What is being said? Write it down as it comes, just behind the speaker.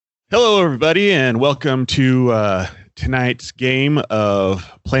Hello, everybody, and welcome to tonight's game of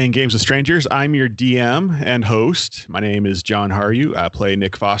Playing Games with Strangers. I'm your DM and host. My name is John Haryu. I play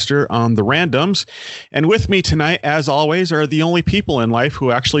Nick Foster on the Randoms. And with me tonight, as always, are the only people in life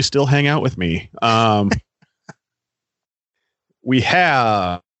who actually still hang out with me. We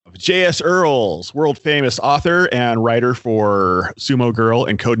have J.S. Earls, world-famous author and writer for Sumo Girl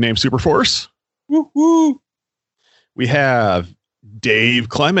and Codename Superforce. Woo-hoo. We have Dave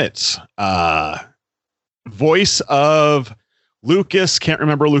Clements, voice of Lucas, can't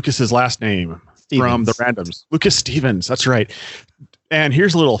remember Lucas's last name, Stevens. From the Randoms. Lucas Stevens, that's right. And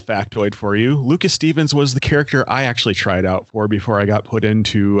here's a little factoid for you. Lucas Stevens was the character I actually tried out for before I got put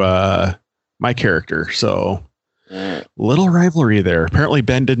into my character. So, little rivalry there. Apparently,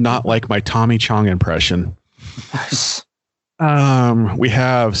 Ben did not like my Tommy Chong impression. We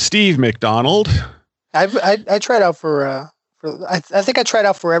have Steve McDonald. I tried out for I think I tried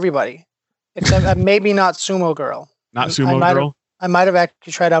out for everybody, except maybe not Sumo Girl. Not Sumo Girl? I might have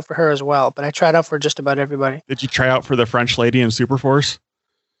actually tried out for her as well, but I tried out for just about everybody. Did you try out for the French lady in Superforce?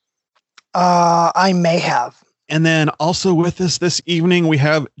 I may have. And then also with us this evening, we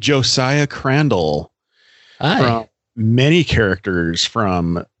have Josiah Crandall. Hi. From many characters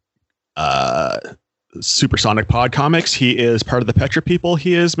from Supersonic Pod Comics. He is part of the Petra people.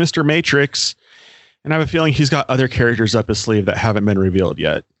 He is Mr. Matrix. And I have a feeling he's got other characters up his sleeve that haven't been revealed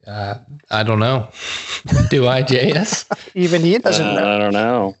yet. I don't know. Do I, JS? Even he doesn't know. I don't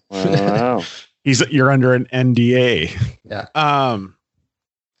know. You're under an NDA. Yeah.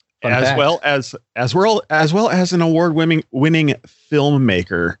 As well as an award-winning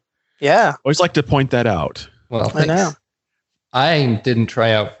filmmaker. Yeah. Always like to point that out. Well, I know. I didn't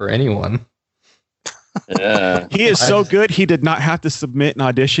try out for anyone. Yeah. He is so good. He did not have to submit an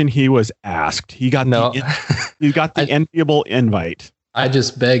audition. He was asked. He got the enviable invite. I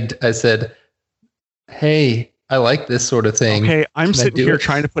just begged. I said, "Hey, I like this sort of thing." Okay, I'm sitting here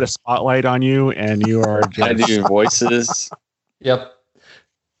trying to put a spotlight on you, and you are just... I do voices. Yep.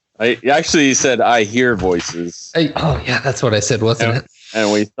 I actually said I hear voices. Oh yeah, that's what I said, wasn't it?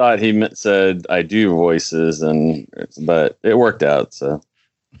 And we thought he said I do voices, but it worked out. So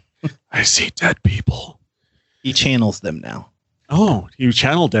I see dead people. He channels them now. Oh, you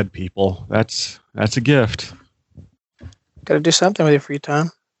channel dead people. That's a gift. Got to do something with your free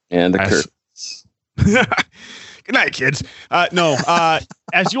time. And the curtains. Good night, kids.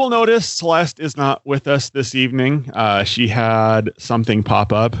 As you will notice, Celeste is not with us this evening. She had something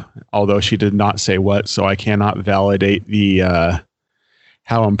pop up, although she did not say what, so I cannot validate the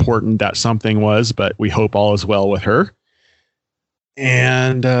how important that something was, but we hope all is well with her.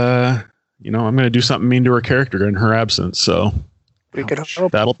 And, I'm going to do something mean to her character in her absence, so We could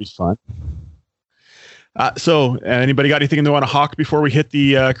hope. that'll be fun. So, anybody got anything they want to hawk before we hit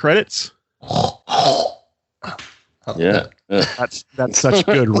the credits? Yeah. That's such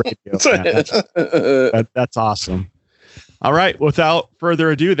good radio. Man. That's awesome. All right. Without further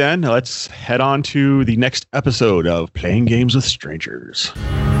ado, then, let's head on to the next episode of Playing Games with Strangers.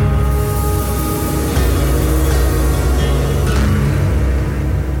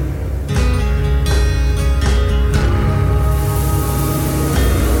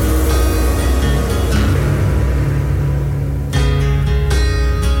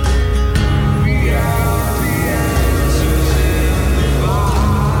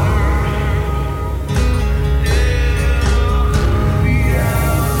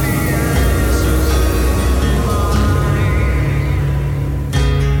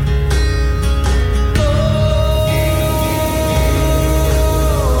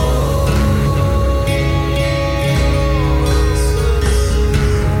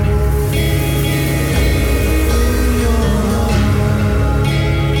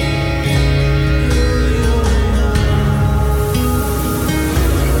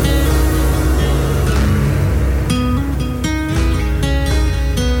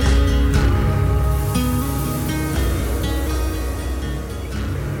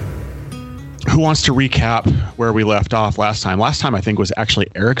 Who wants to recap where we left off last time? Last time, I think, was actually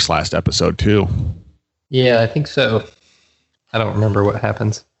Eric's last episode, too. Yeah, I think so. I don't remember what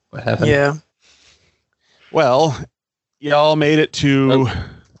happened. Yeah. Well, y'all made it to...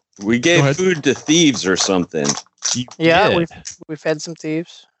 We gave food to thieves or something. Yeah, we fed some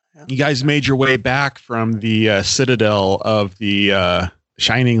thieves. Yeah. You guys made your way back from the citadel of the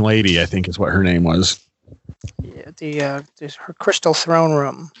Shining Lady, I think is what her name was. Yeah, her crystal throne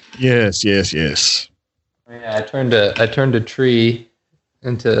room. Yes. Yeah, I turned a tree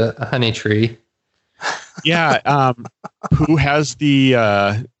into a honey tree. Yeah, who has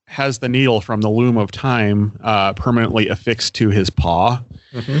the needle from the loom of time permanently affixed to his paw?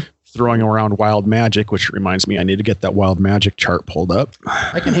 throwing around wild magic, which reminds me I need to get that wild magic chart pulled up.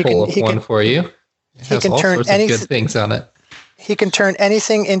 I can pull up one for you. It has all sorts of good things on it. He can turn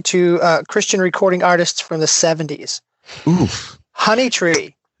anything into Christian recording artists from the 70s. Oof. Honey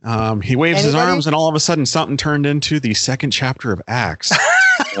Tree. He waves his arms, and all of a sudden, something turned into the second chapter of Acts.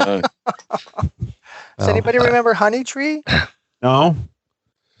 Does anybody remember Honey Tree? No.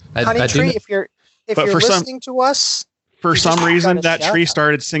 Honey Tree. If you're listening to us, for some reason, that tree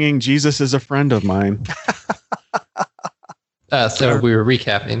started singing "Jesus is a friend of mine." So we were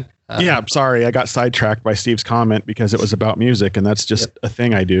recapping. Yeah, I'm sorry, I got sidetracked by Steve's comment because it was about music, and that's just a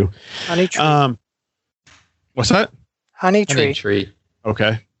thing I do. Honey Tree. What's that? Honey Tree. Honey Tree.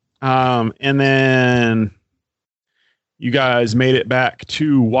 Okay. And then you guys made it back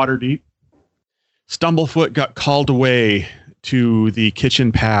to Waterdeep. Stumblefoot got called away to the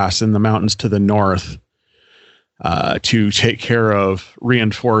Kitchen Pass in the mountains to the north to take care of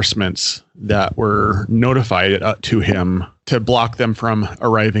reinforcements that were notified to him to block them from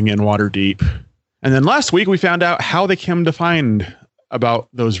arriving in Waterdeep. And then last week we found out how they came to find about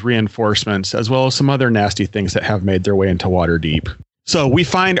those reinforcements, as well as some other nasty things that have made their way into Waterdeep. So we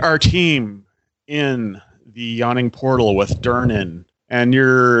find our team in the Yawning Portal with Durnan, and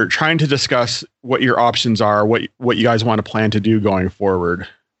you're trying to discuss what your options are, what you guys want to plan to do going forward.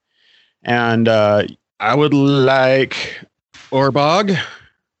 And I would like Orbog,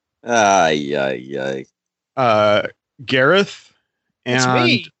 Gareth,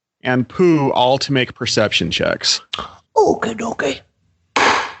 and Pooh all to make perception checks. Okay.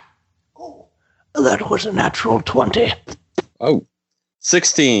 Oh, that was a natural 20. Oh,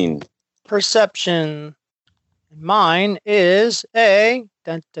 16. Perception. Mine is a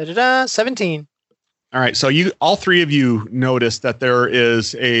 17. All right, so all three of you notice that there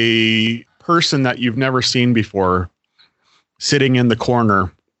is a person that you've never seen before sitting in the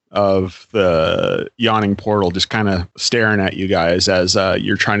corner of the Yawning Portal, just kind of staring at you guys as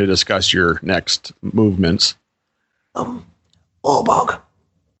you're trying to discuss your next movements. Orbog.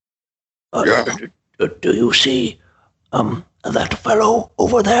 Do you see that fellow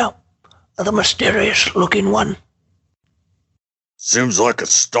over there? The mysterious looking one? Seems like a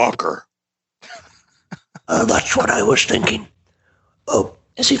stalker. That's what I was thinking.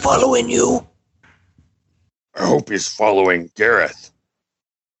 Is he following you? I hope he's following Gareth.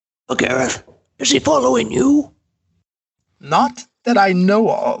 Gareth, is he following you? Not that I know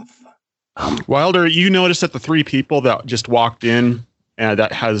of. Wilder, you notice that the three people that just walked in and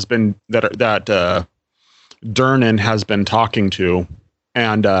that Durnan has been talking to,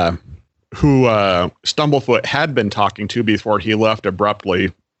 and who Stumblefoot had been talking to before he left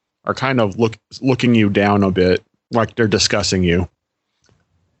abruptly, are kind of looking you down a bit, like they're discussing you.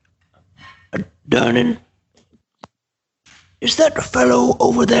 Durnan, is that fellow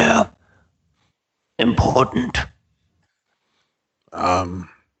over there important?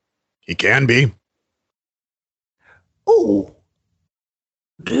 He can be. Oh,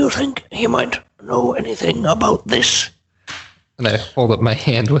 do you think he might know anything about this? And I hold up my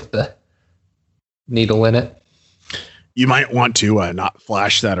hand with the needle in it. You might want to not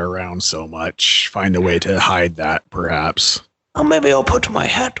flash that around so much. Find a way to hide that, perhaps. Maybe I'll put my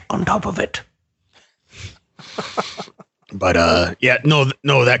hat on top of it. But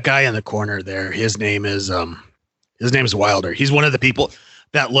no, that guy in the corner there, his name's Wilder. He's one of the people.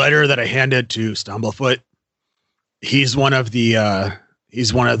 That letter that I handed to Stumblefoot, he's one of the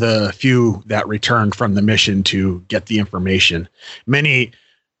few that returned from the mission to get the information. Many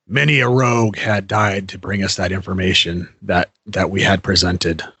a rogue had died to bring us that information that we had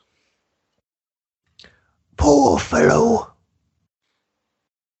presented. Poor fellow.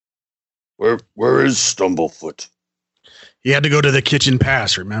 Where is Stumblefoot? He had to go to the Kitchen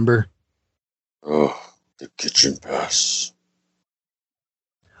Pass, remember? Oh, the Kitchen Pass.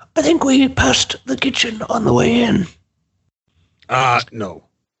 I think we passed the kitchen on the way in. No.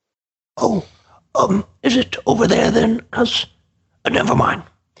 Oh, is it over there then? 'Cause never mind.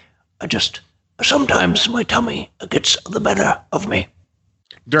 Sometimes my tummy gets the better of me.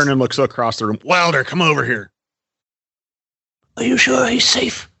 Durnan looks across the room. Wilder, come over here. Are you sure he's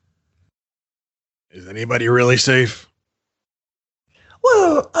safe? Is anybody really safe?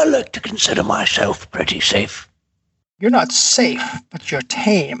 Well, I like to consider myself pretty safe. You're not safe, but you're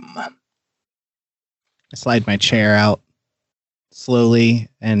tame. I slide my chair out slowly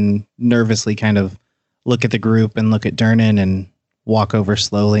and nervously, kind of look at the group and look at Durnan and walk over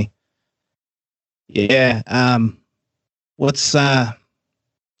slowly. Yeah, what's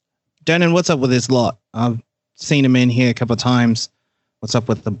Durnan, what's up with this lot? I've seen him in here a couple of times. What's up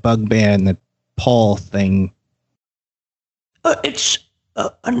with the bugbear and the Paul thing? It's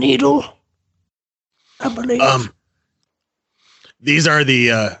a needle, I believe. These are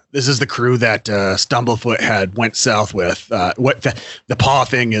this is the crew that Stumblefoot had went south with. What the paw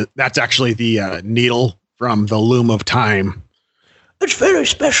thing is, that's actually the needle from the Loom of Time. It's very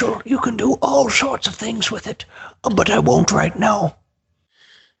special. You can do all sorts of things with it, but I won't right now.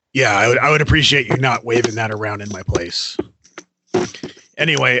 Yeah, I would appreciate you not waving that around in my place.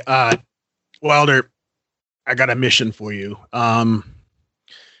 Anyway, Wilder, I got a mission for you.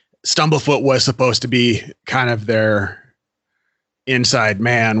 Stumblefoot was supposed to be kind of their inside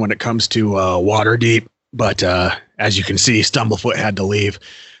man when it comes to Waterdeep, but as you can see, Stumblefoot had to leave.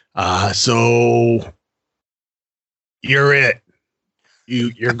 So you're it.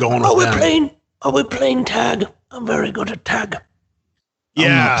 You're going with them. Are we playing tag? I'm very good at tag. I'm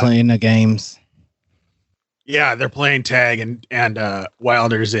not playing the games. Yeah, they're playing tag, and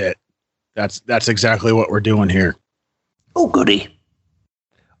Wilder's it. That's exactly what we're doing here. Oh, goody.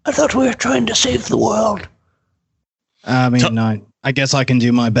 I thought we were trying to save the world. I mean, I guess I can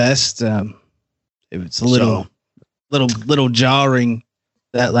do my best. It's a little jarring,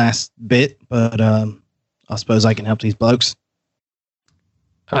 that last bit, but I suppose I can help these blokes.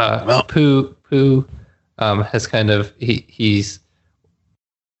 Pooh has kind of he's.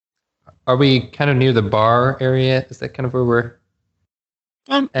 Are we kind of near the bar area? Is that kind of where we're?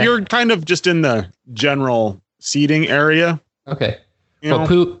 You're kind of just in the general seating area. Okay. Well,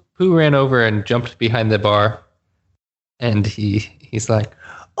 Pooh ran over and jumped behind the bar, and he's like,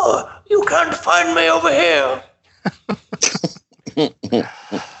 "Oh, you can't find me over here."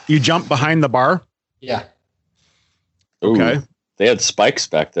 You jump behind the bar? Yeah. Okay. Ooh, they had spikes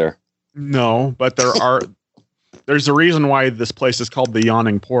back there. No, but there's a reason why this place is called the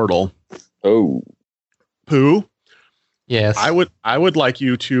Yawning Portal. Oh. Pooh? Yes. I would like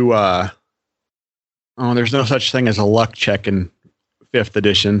you to there's no such thing as a luck check in 5th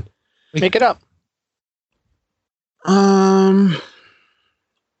edition. Make it up. Let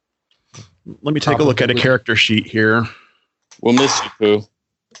me take a look at a character sheet here. We'll miss you, Pooh.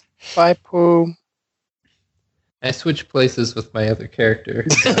 Bye, Pooh. I switched places with my other character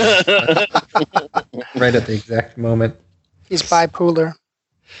right at the exact moment. He's bipolar.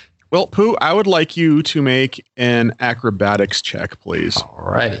 Well, Pooh, I would like you to make an acrobatics check, please.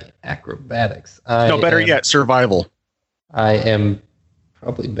 Alrighty, acrobatics. Better yet, survival. I am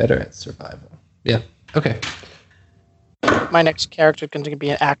probably better at survival. Yeah. Okay. My next character can be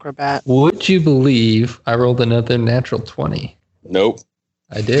an acrobat. Would you believe I rolled another natural 20? Nope.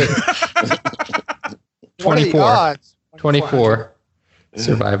 I did. What are the odds? 24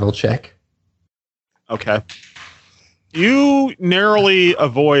 survival check. Okay. You narrowly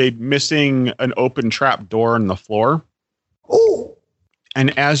avoid missing an open trap door in the floor. Oh.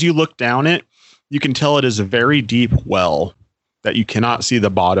 And as you look down it, you can tell it is a very deep well that you cannot see the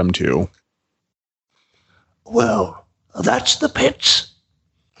bottom to. Well, that's the pits.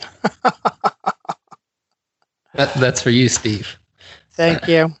 That's for you, Steve. Thank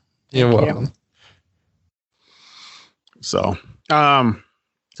you. You're welcome. So I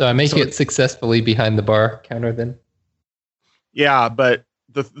make it successfully behind the bar counter then? Yeah, but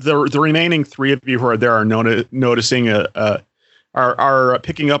the remaining 3 of you who are there are noticing are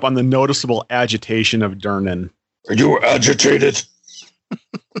picking up on the noticeable agitation of Durnan. Are you agitated?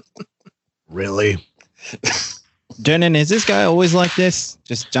 Really? Durnan, is this guy always like this?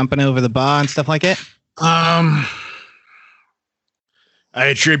 Just jumping over the bar and stuff like it? I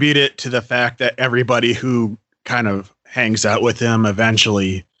attribute it to the fact that everybody who kind of hangs out with him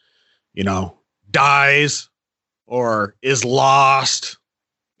eventually, dies or is lost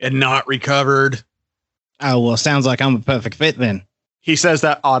and not recovered. Oh, well, sounds like I'm a perfect fit then. He says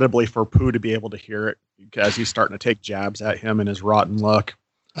that audibly for Pooh to be able to hear it as he's starting to take jabs at him and his rotten luck.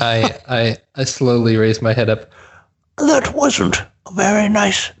 I slowly raise my head up. That wasn't very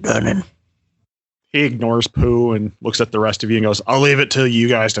nice, Durnan. He ignores Pooh and looks at the rest of you and goes, I'll leave it to you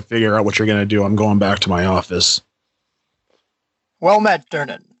guys to figure out what you're going to do. I'm going back to my office. Well met,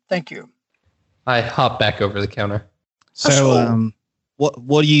 Durnan. Thank you. I hop back over the counter. So,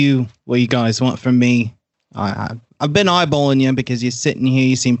 what do you guys want from me? I've been eyeballing you because you're sitting here.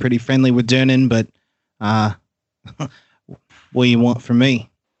 You seem pretty friendly with Durnan, but what do you want from me?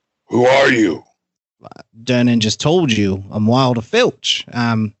 Who are you? Durnan just told you I'm Wilder Filch.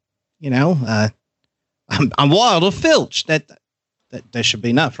 I'm Wilder Filch. That should be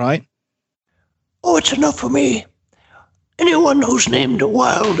enough, right? Oh, it's enough for me. Anyone who's named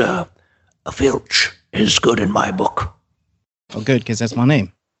Wilder Filch is good in my book. Oh, good, because that's my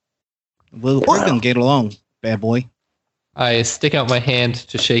name. We're going to get along, bad boy. I stick out my hand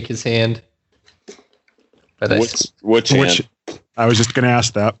to shake his hand. But Which hand? I was just going to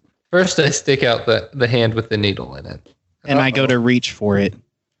ask that. First, I stick out the hand with the needle in it. And I go to reach for it.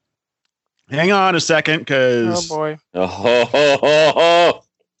 Hang on a second, because boy.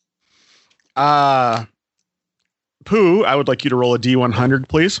 Pooh, I would like you to roll a D100,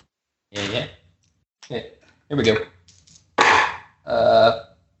 please. Yeah. Okay, here we go.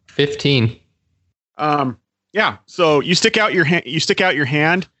 15. Yeah. So you stick out your hand. You stick out your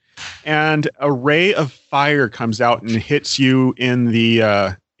hand, and a ray of fire comes out and hits you in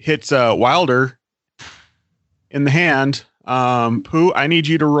the hits Wilder in the hand. Pooh, I need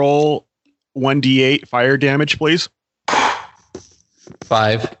you to roll 1d8 fire damage, please.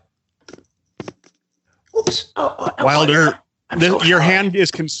 5. Oops. Wilder, I'm so your sorry. hand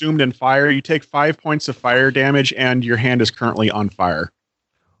is consumed in fire. You take 5 points of fire damage, and your hand is currently on fire.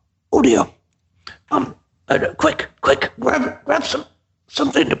 Oh dear. Quick, grab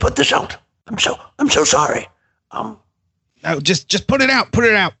something to put this out. I'm so sorry. No, just put it out. Put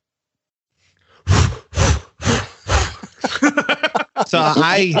it out. So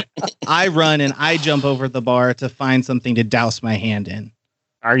I run and I jump over the bar to find something to douse my hand in.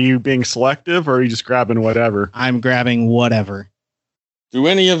 Are you being selective, or are you just grabbing whatever? I'm grabbing whatever. Do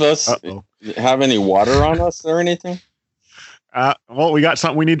any of us have any water on us or anything? Well, we got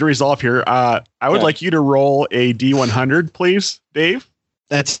something we need to resolve here. I would like you to roll a D100, please, Dave.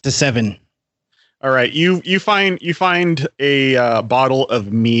 That's the 7. All right, you find a bottle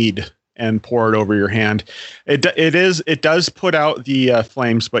of mead and pour it over your hand. It does put out the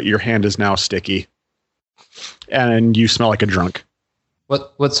flames, but your hand is now sticky, and you smell like a drunk.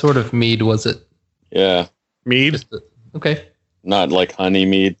 What sort of mead was it? Yeah, Mead? Okay. not like honey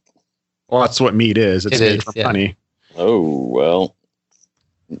mead. Well, that's what mead is. It's made from honey. Oh, well.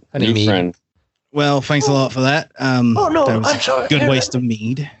 Honey New mead. friend. Well, thanks a lot for that. Oh no, that was I'm sorry. a good Here, waste of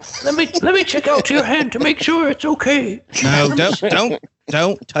mead. Let me check out your hand to make sure it's okay. No,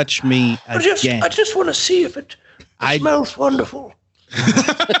 don't touch me again. I just want to see if it smells wonderful.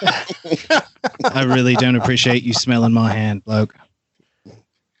 I really don't appreciate you smelling my hand, bloke.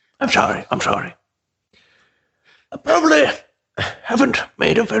 I'm sorry. I probably haven't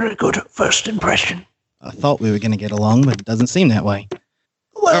made a very good first impression. I thought we were going to get along, but it doesn't seem that way.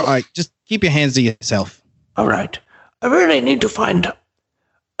 Well, All right, just keep your hands to yourself. all right. I really need to find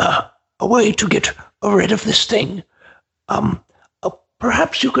a way to get rid of this thing.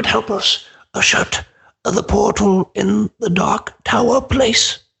 Perhaps you could help us shut the portal in the Dark Tower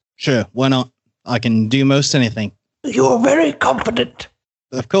place. Sure, why not? I can do most anything. You're very confident.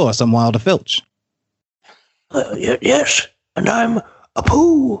 Of course, I'm Wilder Filch. Yes, and I'm a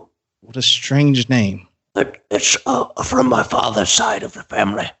Pooh. What a strange name. It's from my father's side of the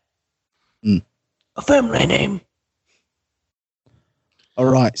family. Mm. A family name. All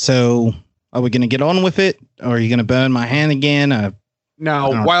right, so are we going to get on with it? Or are you going to burn my hand again?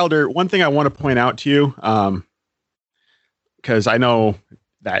 Now, Wilder, one thing I want to point out to you, because I know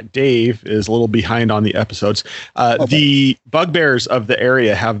that Dave is a little behind on the episodes. The bugbears of the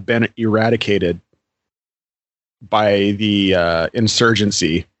area have been eradicated by the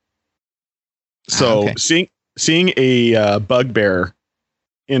insurgency. So seeing a bugbear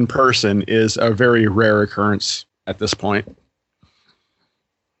in person is a very rare occurrence at this point.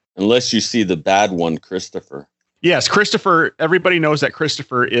 Unless you see the bad one, Christopher. Yes, Christopher. Everybody knows that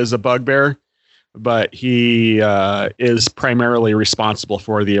Christopher is a bugbear, but he is primarily responsible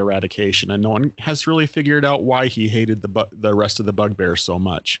for the eradication, and no one has really figured out why he hated the rest of the bugbears so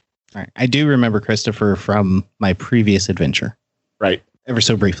much. All right, I do remember Christopher from my previous adventure. Right. Ever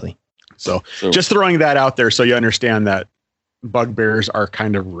so briefly. So just throwing that out there so you understand that bugbears are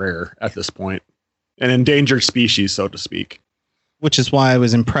kind of rare at this point. An endangered species, so to speak. Which is why I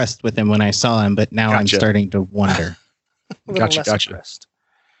was impressed with him when I saw him, but now I'm Gotcha. starting to wonder. Gotcha. Impressed.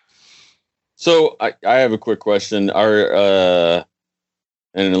 So I have a quick question. And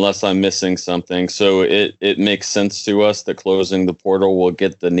unless I'm missing something, so it makes sense to us that closing the portal will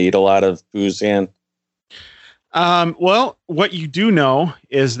get the needle out of Pooh's hand? Well, what you do know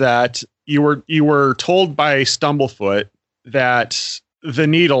is that you were told by Stumblefoot that the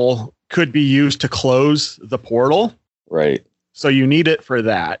needle could be used to close the portal. Right. So you need it for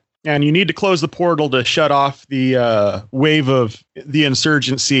that. And you need to close the portal to shut off the wave of the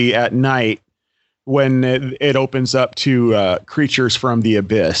insurgency at night when it opens up to creatures from the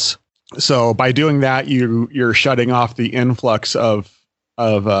abyss. So by doing that, you're shutting off the influx of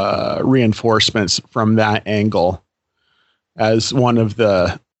reinforcements from that angle as one of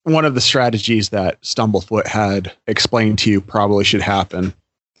the strategies that Stumblefoot had explained to you probably should happen.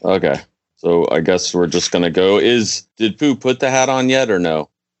 Okay. So I guess we're just going to go. Did Pooh put the hat on yet or no?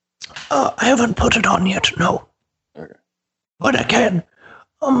 I haven't put it on yet, no. Okay. but I can.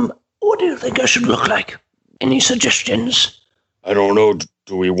 What do you think I should look like? Any suggestions? I don't know.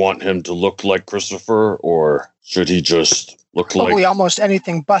 Do we want him to look like Christopher, or should he just look Probably like... almost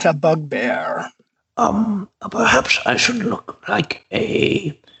anything but a bugbear. Perhaps I should look like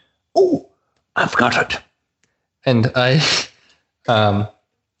a... Oh, I've got it. And I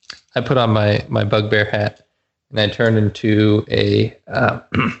put on my bugbear hat and I turn into a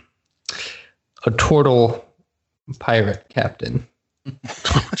turtle pirate captain. Oh,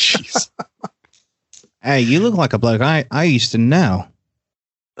 jeez. Hey, you look like a bloke I used to know.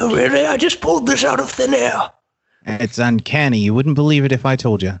 Oh, really? I just pulled this out of thin air. It's uncanny. You wouldn't believe it if I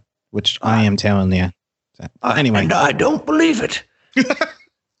told you, which I am telling you. So, anyway. And I don't believe it.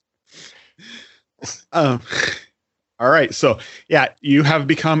 All right. So, yeah, you have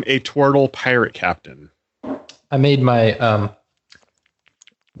become a turtle pirate captain. I made my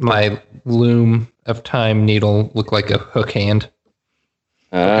my loom of time needle look like a hook hand.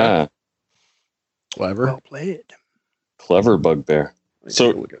 Ah, Clever. Well played. clever bugbear.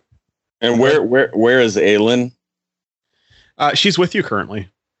 So, Look at- and where is Aylin? she's with you currently.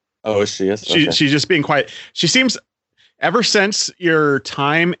 Oh, she is. Okay. She's just being quiet. She seems ever since your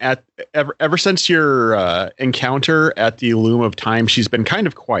time at ever since your encounter at the Loom of Time, she's been kind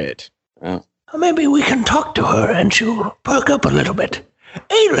of quiet. Oh. Maybe we can talk to her and she'll perk up a little bit.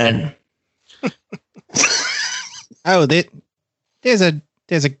 Aylin, Oh, there's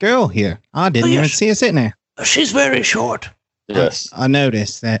a girl here. I didn't Oh, even yes. see her sitting there. she's very short. Yes. I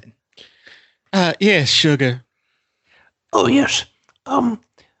noticed that. Yes, sugar. Oh, yes.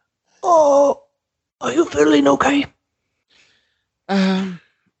 Oh, are you feeling okay?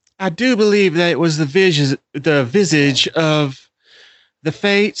 I do believe that it was the visage of the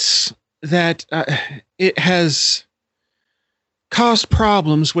fates that it has caused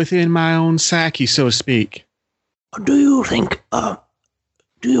problems within my own psyche, so to speak. Do you think,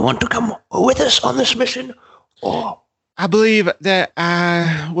 do you want to come with us on this mission? Or, I believe that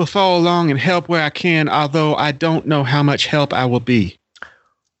I will follow along and help where I can, although I don't know how much help I will be.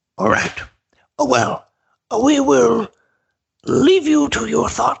 all right. Oh, well, we will leave you to your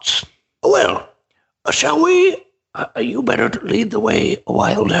thoughts. Oh, well, shall we? You better lead the way,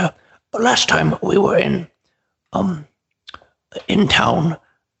 Wilder. Last time we were in town,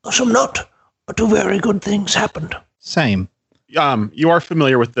 some not too very good things happened. Same. You are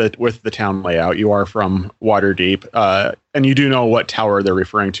familiar with the town layout. You are from Waterdeep, and you do know what tower they're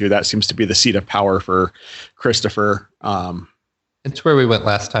referring to. That seems to be the seat of power for Christopher. It's where we went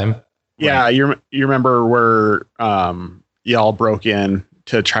last time. Yeah, you remember where y'all broke in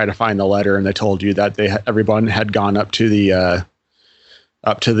to try to find the letter, and they told you that everyone had gone up to the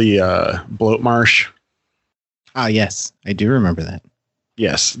bloat marsh. Ah, yes, I do remember that.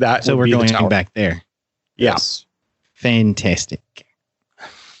 Yes, that. So would we're be the going tower. back there. Yeah. Yes. Fantastic.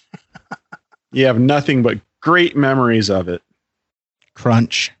 You have nothing but great memories of it.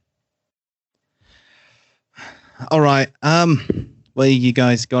 Crunch. All right. Well, you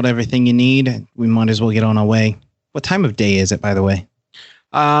guys got everything you need. We might as well get on our way. What time of day is it, by the way?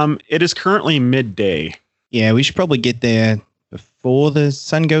 It is currently midday. Yeah, we should probably get there before the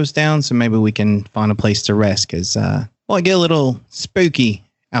sun goes down, so maybe we can find a place to rest, because, well, I get a little spooky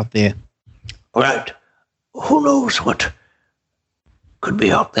out there. All right. Who knows what could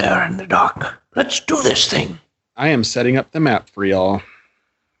be out there in the dark? Let's do this thing. I am setting up the map for y'all.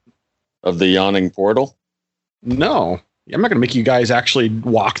 Of the yawning portal. No, I'm not going to make you guys actually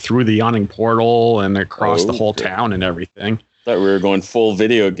walk through the yawning portal and across the whole Okay. town and everything. Thought we were going full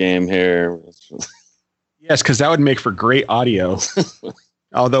video game here. Yes, because that would make for great audio.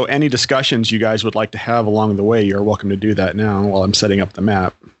 Although any discussions you guys would like to have along the way, you're welcome to do that now while I'm setting up the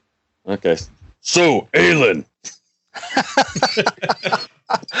map. Okay. So, Aylin,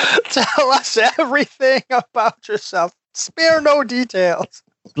 Tell us everything about yourself. Spare no details.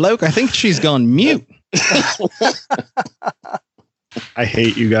 Bloke, I think she's gone mute. I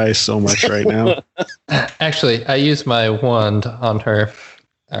hate you guys so much right now. Actually, I used my wand on her.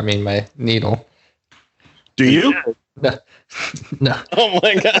 I mean, my needle. Do you? No. Oh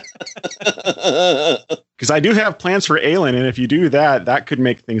my god. Because I do have plans for Aylin, and if you do that, that could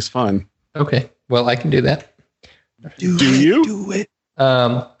make things fun. Okay. Well, I can do that. Do you? Do it.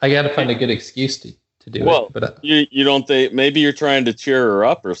 I got to find a good excuse to do Well, it. But you don't think maybe you're trying to cheer her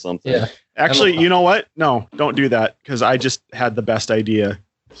up or something. yeah. Actually, you know what? No, don't do that, because I just had the best idea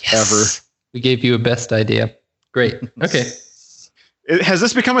ever. We gave you a best idea. Great. Okay. Has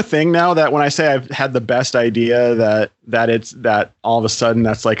this become a thing now that when I say I've had the best idea that all of a sudden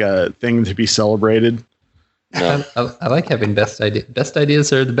that's like a thing to be celebrated? No. I like having best ideas. Best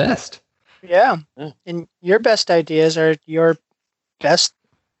ideas are the best. Yeah. Yeah. And your best ideas are your best.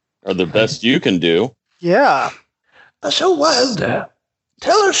 Are the best you can do. Yeah. So, Wilder,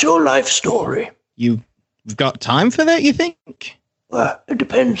 tell us your life story. You've got time for that, you think? Well, it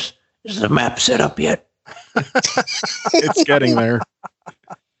depends. Is the map set up yet? It's getting there.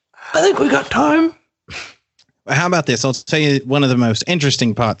 I think we got time. Well, how about this? I'll tell you one of the most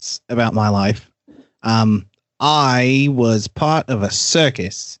interesting parts about my life. I was part of a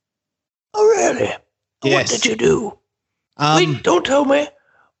circus. Oh, really? Yes. What did you do? Um, Wait, don't tell me.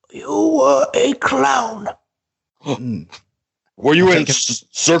 You were a clown. mm, Were you I in think it's-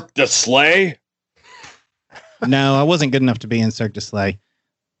 Cirque du Soleil? no, I wasn't good enough to be in Cirque du Soleil.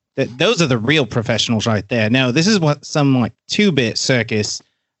 Those are the real professionals right there. No, this is what some like 2-bit circus.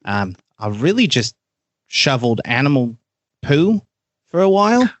 I really just shoveled animal poo for a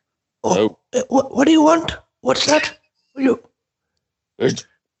while. Oh, What do you want? What's that? You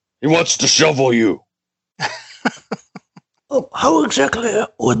He wants to shovel you. how exactly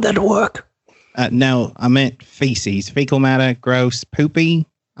would that work? No, I meant feces, fecal matter, gross, poopy.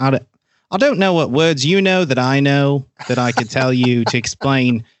 I don't know what words you know that I could tell you to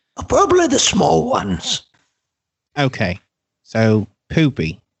explain. Probably the small ones. Okay, so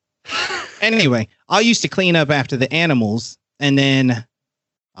poopy. Anyway, I used to clean up after the animals, and then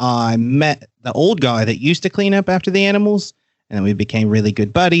I met the old guy that used to clean up after the animals, and then we became really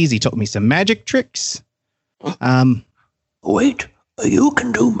good buddies. He taught me some magic tricks. Wait, you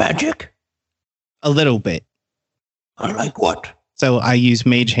can do magic? A little bit. Like what? So I use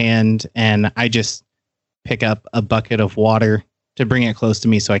Mage Hand, and I just pick up a bucket of water to bring it close to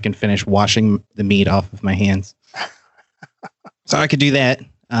me so I can finish washing the meat off of my hands. So I could do that.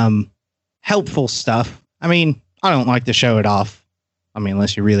 Helpful stuff. I mean, I don't like to show it off. I mean,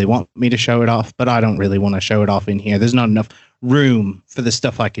 unless you really want me to show it off, but I don't really want to show it off in here. There's not enough room for the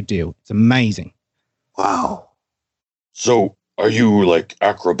stuff I could do. It's amazing. Wow. So, are you like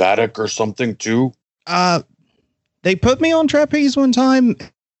acrobatic or something too? They put me on trapeze one time,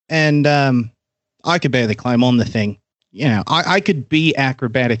 and I could barely climb on the thing. You know, I could be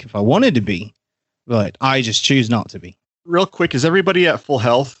acrobatic if I wanted to be, but I just choose not to be. Real quick, is everybody at full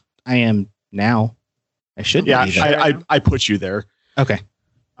health? I am now. I should Yeah, be there. I put you there. Okay.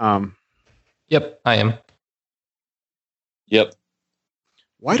 Yep, I am. yep.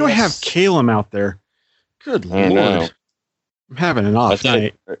 Why do I have Yes. Calum out there? Good I lord. know. I'm having an I off thought,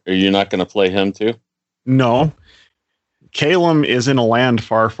 night. are you not going to play him too? No. Calum is in a land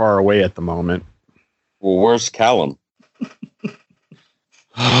far, far away at the moment. Well, where's Callum?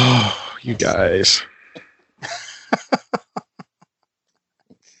 Oh, you guys.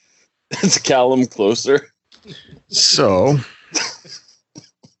 Is Callum closer? So,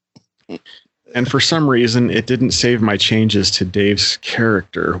 and for some reason, it didn't save my changes to Dave's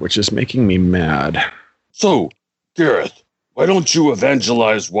character, which is making me mad. So, Gareth, why don't you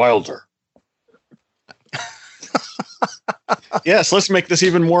evangelize Wilder? Yes, let's make this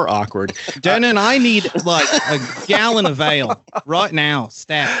even more awkward. Denon, I need like a gallon of ale right now.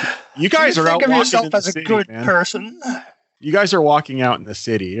 Stat. You guys You are out think of walking yourself in the as a city, good man. person. You guys are walking out in the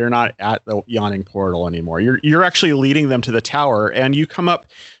city. You're not at the yawning portal anymore. You're actually leading them to the tower, and you come up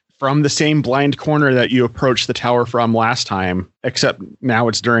from the same blind corner that you approached the tower from last time, except now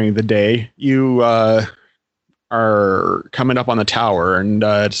it's during the day. You are coming up on the tower, and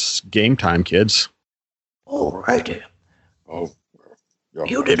it's game time, kids. All righty. Oh, yeah,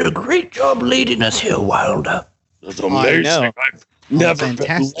 You did a great job leading us here, Wilder. that's amazing. know. I've never been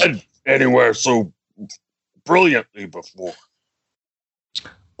fantastic. led anywhere so brilliantly before.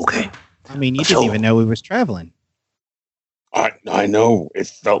 Okay. I mean, you So- didn't even know we was traveling. I know. It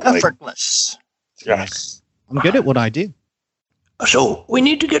felt like Effortless. yes. I'm good at what I do. So we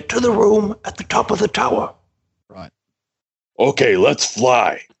need to get to the room at the top of the tower. Right. Okay, let's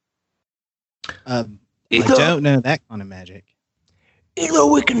fly. I Either, don't know that kind of magic. either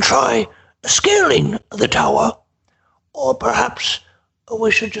we can try scaling the tower, or perhaps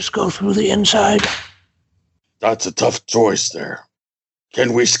we should just go through the inside. That's a tough choice there.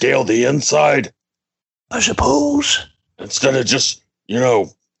 Can we scale the inside I suppose. instead of just,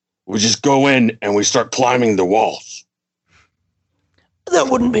 we just go in and we start climbing the walls? That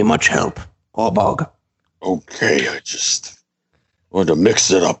wouldn't be much help, Orbog. Okay, I just wanted to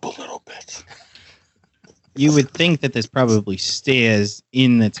mix it up a little bit. You would think that there's probably stairs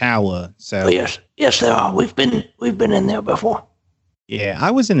in the tower. So Oh, yes, there are. We've been in there before. yeah,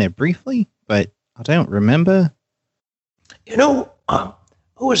 I was in there briefly, but I don't remember. You know,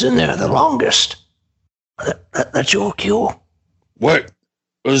 who was in there the longest? That's your cue. What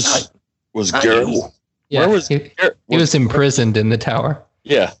was Not Gareth? you. Yeah, Where was he was imprisoned in the tower.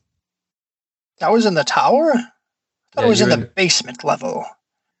 Yeah. That was in the tower? I thought Yeah, it was in you're the basement level.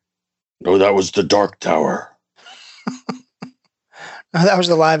 No, that was the Dark Tower. No, that was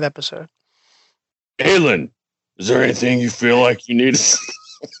the live episode. Aelin, is there anything you feel like you need?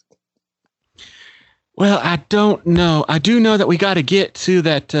 Well, I don't know. I do know that we got to get to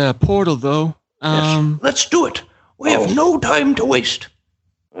that portal, though. Yes, let's do it. We have no time to waste.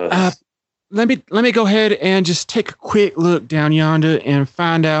 Let me go ahead and just take a quick look down yonder and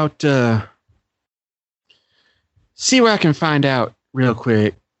find out. See what I can find out real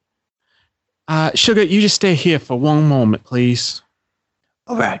quick. Sugar, you just stay here for one moment, please.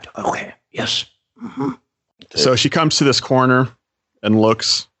 All right. Okay. Yes. Mm-hmm. So she comes to this corner and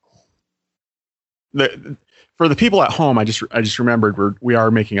looks. For the people at home, I just remembered we are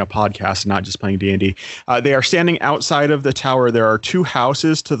making a podcast and not just playing D&D. They are standing outside of the tower. There are two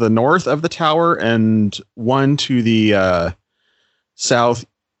houses to the north of the tower and one to the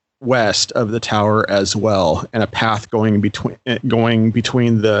southwest of the tower as well, and a path going between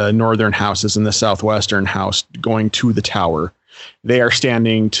the northern houses and the southwestern house going to the tower. They are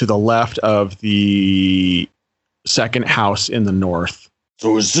standing to the left of the second house in the north.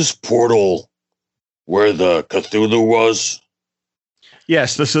 So is this portal where the Cthulhu was?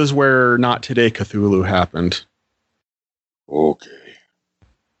 Yes, this is where Not Today Cthulhu happened. Okay.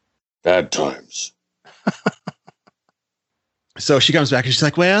 Bad times. So she comes back and she's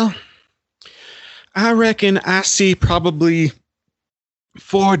like, well, I reckon I see probably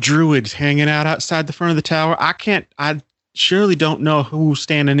 4 druids hanging out outside the front of the tower. I surely don't know who's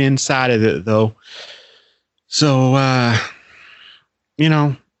standing inside of it, though. So,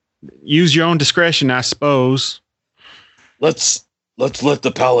 use your own discretion, I suppose. Let's let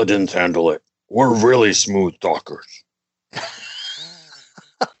the paladins handle it. We're really smooth talkers.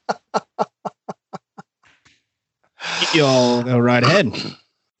 Y'all go right ahead.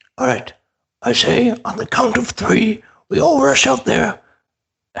 All right. I say on the count of 3, we all rush out there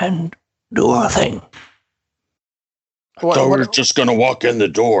and do our thing. I thought we were just going to walk in the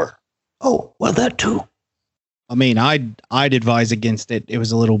door. Oh, well, that too. I mean, I'd advise against it. It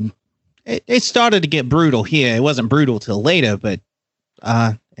was a little. It started to get brutal here. It wasn't brutal till later, but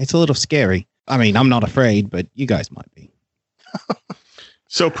it's a little scary. I mean, I'm not afraid, but you guys might be.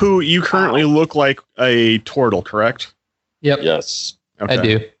 So, Pooh, you currently look like a turtle, correct? Yep. Yes. Okay. I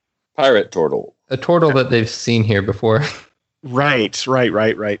do. Pirate turtle. A turtle that they've seen here before. Right.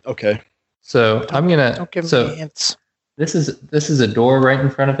 Okay. So I'm gonna. Don't give So me hints. this is a door right in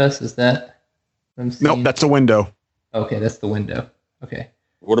front of us. Is that? What I'm Nope, seeing? that's a window. Okay, that's the window. Okay.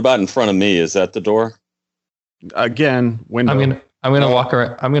 What about in front of me? Is that the door? Again, window. I'm gonna walk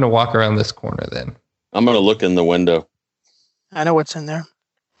around. I'm gonna walk around this corner then. I'm going to look in the window. I know what's in there.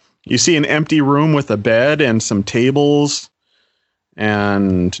 You see an empty room with a bed and some tables,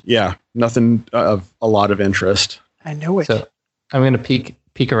 and nothing of a lot of interest. I know it. So I'm gonna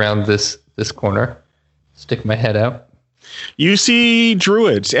peek around this corner, stick my head out. You see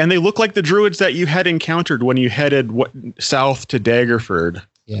druids, and they look like the druids that you had encountered when you headed south to Daggerford.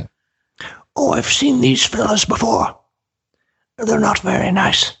 Yeah. Oh, I've seen these fellas before. They're not very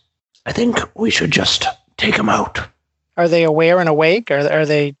nice. I think we should just take them out. Are they aware and awake? Are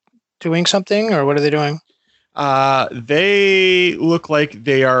they doing something, or what are they doing? They look like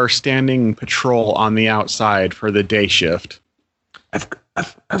they are standing patrol on the outside for the day shift.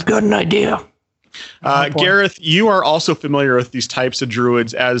 I've got an idea. Gareth, you are also familiar with these types of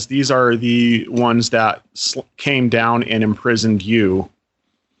druids, as these are the ones that came down and imprisoned you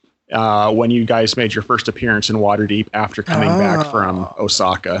when you guys made your first appearance in Waterdeep after coming back from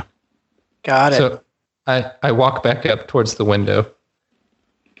Osaka. Got it. So I walk back up towards the window,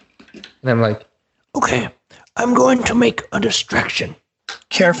 and I'm like, Okay, I'm going to make a distraction.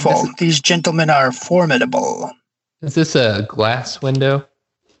 Careful. These gentlemen are formidable. is this a glass window?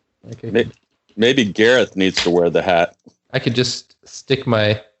 Maybe Gareth needs to wear the hat. I could just stick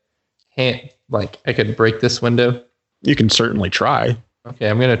my hand, like I could break this window. You can certainly try. Okay,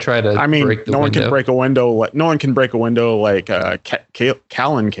 I'm gonna try to. I mean, break the no one window. can break a window. No one can break a window like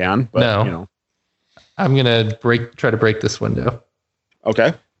Callan can. But, No. I'm gonna try to break this window.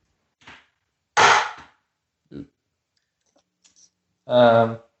 Okay.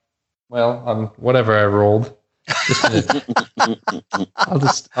 Well, whatever I rolled. Just gonna, I'll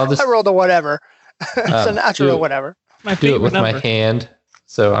just I rolled a whatever. It's a natural do- whatever. do it with my hand.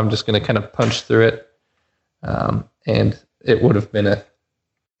 So I'm just gonna kind of punch through it, and it would have been a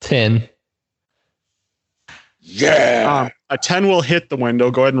 10. Yeah. A 10 will hit the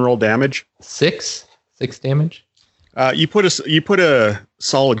window. Go ahead and roll damage. 6 damage. You put a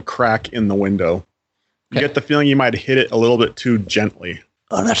solid crack in the window. You Okay. get the feeling you might have hit it a little bit too gently.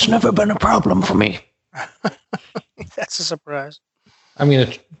 Oh, that's never been a problem for me. That's a surprise. I'm going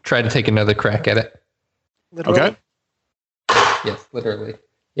to try to take another crack at it. Literally. Okay. Yes, literally.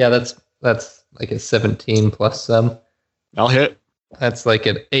 Yeah, that's like a 17 plus some. I'll hit. That's like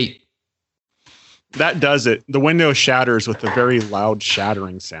an 8. That does it. The window shatters with a very loud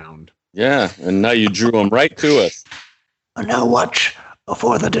shattering sound. Yeah, and now you drew him right to us. Now watch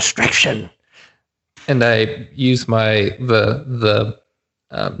for the distraction. And I use the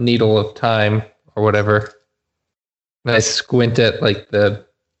needle of time or whatever. And I squint at like the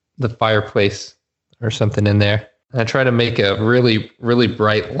fireplace or something in there. And I try to make a really, really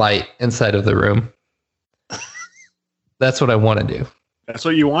bright light inside of the room. That's what I want to do. That's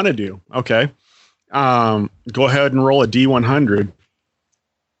what you want to do. Okay. Go ahead and roll a D100.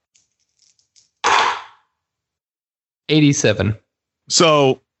 87.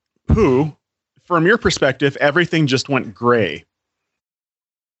 So, Pooh, from your perspective, everything just went gray.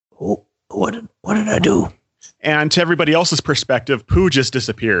 Oh, what did I do? And to everybody else's perspective, Pooh just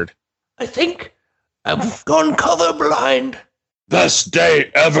disappeared. I think I've gone colorblind. Best day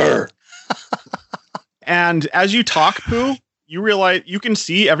ever. And as you talk, Pooh, you realize you can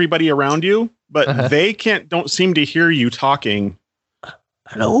see everybody around you, but they don't seem to hear you talking.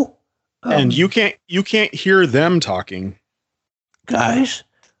 Hello? And you can't hear them talking. Guys,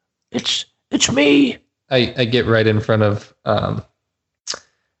 it's me. I get right in front of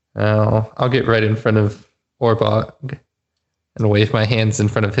I'll get right in front of Orbog and wave my hands in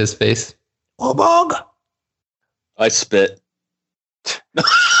front of his face. Orbog? I spit.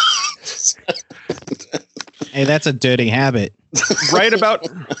 Hey, that's a dirty habit. Right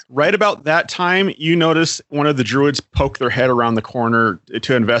about that time, you notice one of the druids poke their head around the corner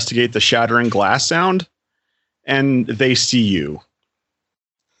to investigate the shattering glass sound, and they see you.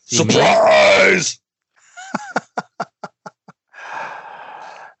 Surprise!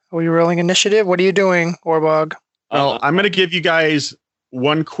 Are we rolling initiative? What are you doing, Orbog? Well, I'm going to give you guys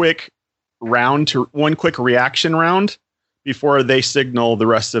one quick reaction round before they signal the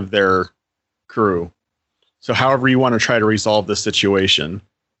rest of their crew. So however you want to try to resolve this situation.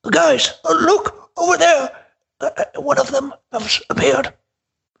 Guys, look over there. One of them has appeared.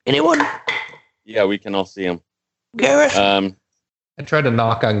 Anyone? Yeah, we can all see him. Gareth? I try to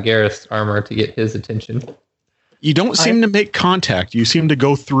knock on Gareth's armor to get his attention. You don't seem to make contact. You seem to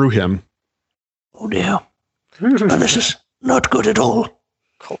go through him. Oh dear. This is not good at all.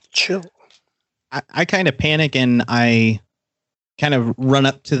 Called chill. I kind of panic and I kind of run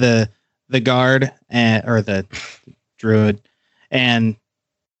up to the guard or the druid and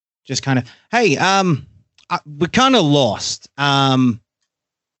just kind of, hey, we're kind of lost.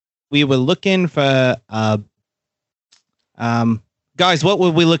 We were looking for guys, what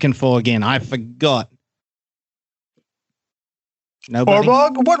were we looking for again? I forgot. Nobody?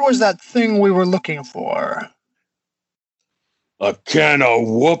 Orbog, what was that thing we were looking for? A can of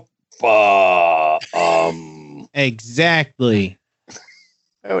whoop. Exactly.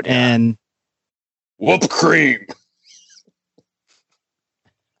 Oh, dear. And Whoop cream.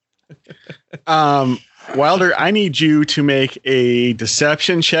 Wilder, I need you to make a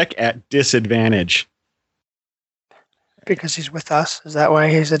deception check at disadvantage. Because he's with us? Is that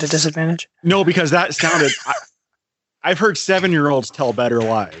why he's at a disadvantage? No, because that sounded... I've heard 7-year-olds tell better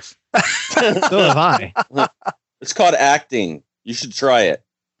lies. so have I. It's called acting. You should try it.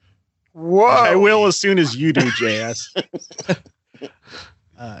 Whoa! I will as soon as you do, JS.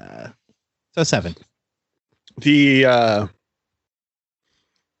 So 7. The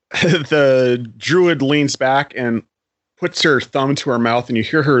druid leans back and puts her thumb to her mouth, and you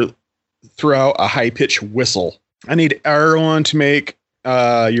hear her throw out a high-pitched whistle. I need everyone to make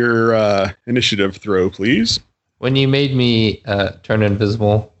your initiative throw, please. When you made me turn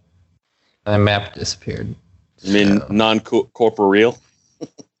invisible, my map disappeared. You mean non-corporeal?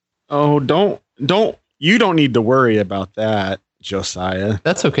 Oh, you don't need to worry about that, Josiah.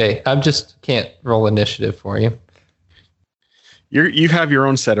 That's okay. I just can't roll initiative for you. You have your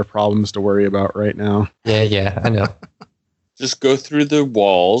own set of problems to worry about right now. Yeah, I know. Just go through the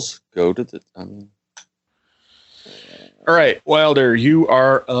walls. Go to the... All right, Wilder, you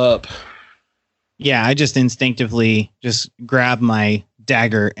are up. Yeah, I just instinctively just grab my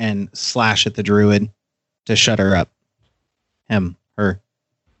dagger and slash at the druid to shut her up. Him, her,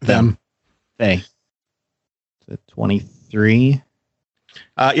 them, they. So 23.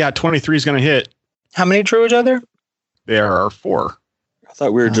 Yeah, 23 is going to hit. How many druids are there? There are 4. I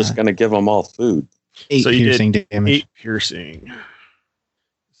thought we were just going to give them all food. 8 So you piercing damage. 8 piercing.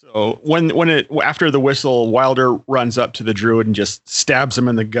 So after the whistle, Wilder runs up to the druid and just stabs him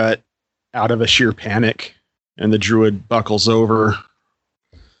in the gut out of a sheer panic, and the druid buckles over.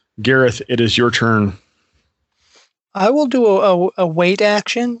 Gareth, it is your turn. I will do a wait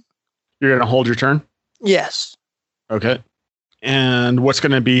action. You're going to hold your turn? Yes. Okay. And what's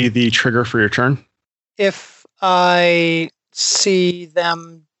going to be the trigger for your turn? If I see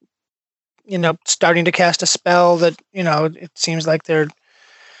them, starting to cast a spell that, it seems like they're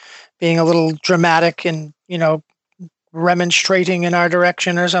being a little dramatic and, remonstrating in our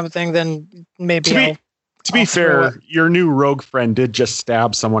direction or something, then maybe To be fair, your new rogue friend did just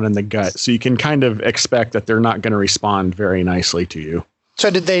stab someone in the gut, so you can kind of expect that they're not going to respond very nicely to you. So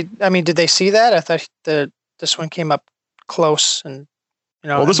did they see that? I thought this one came up close and,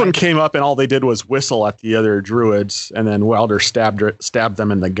 Well, this one came up and all they did was whistle at the other druids, and then Wilder stabbed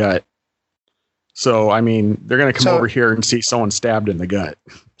them in the gut. So, I mean, they're going to come over here and see someone stabbed in the gut.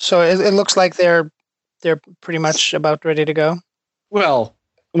 So it looks like they're pretty much about ready to go. Well,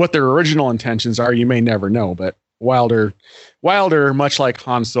 what their original intentions are, you may never know, but Wilder, much like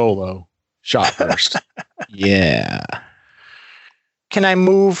Han Solo, shot first. Yeah. Can I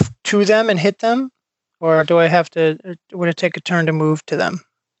move to them and hit them? Or do I have to, would it take a turn to move to them?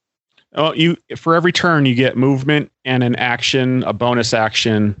 Oh, for every turn you get movement and an action, a bonus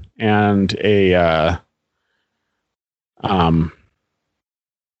action, and I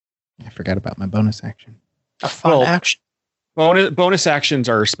forgot about my bonus action. A fun action. Bonus actions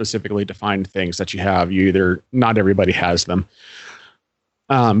are specifically defined things that you have. Not everybody has them.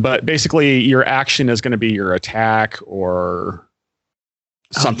 But basically your action is going to be your attack or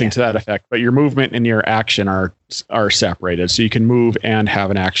something to that effect. But your movement and your action are separated. So you can move and have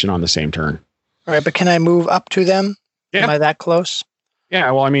an action on the same turn. All right, but can I move up to them? Yeah. Am I that close?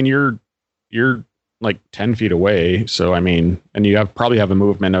 Yeah, well, I mean, you're like 10 feet away. So, I mean, and you probably have a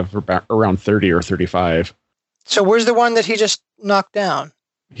movement of around 30 or 35. So where's the one that he just knocked down?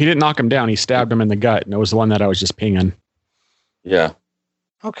 He didn't knock him down. He stabbed him in the gut, and it was the one that I was just pinging. Yeah.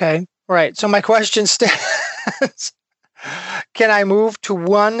 Okay. Right. So my question stands. Can I move to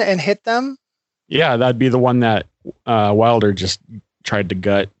one and hit them? Yeah, that'd be the one that Wilder just tried to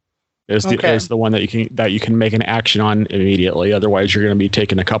gut. Is the one that you can make an action on immediately. Otherwise, you're going to be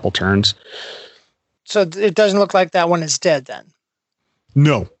taking a couple turns. So it doesn't look like that one is dead then.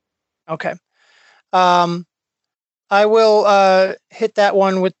 No. Okay. I will hit that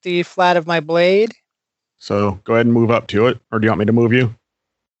one with the flat of my blade. So go ahead and move up to it, or do you want me to move you?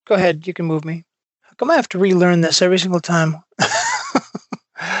 Go ahead, you can move me. How come I have to relearn this every single time?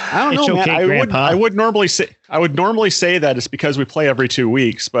 I don't know, man. I would normally say that it's because we play every 2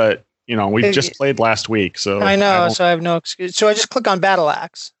 weeks, but we just played last week, so I know, so I have no excuse. So I just click on Battle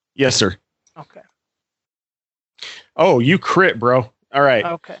Axe. Yes, sir. Okay. Oh, you crit, bro. All right.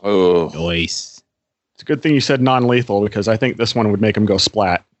 Okay. Oh, Nice. It's a good thing you said non-lethal because I think this one would make him go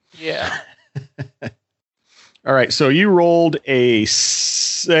splat. Yeah. All right. So you rolled a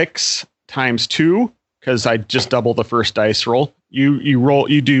 6 times 2 because I just doubled the first dice roll. You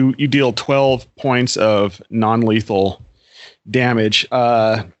deal 12 points of non-lethal damage.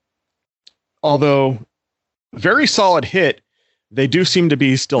 Although very solid hit, they do seem to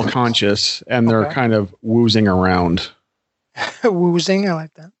be still conscious and they're kind of woozing around. Woozing, I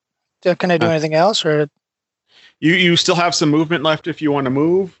like that. Can I do anything else, or you still have some movement left if you want to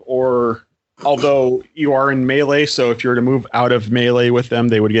move, or although you are in melee, so if you were to move out of melee with them,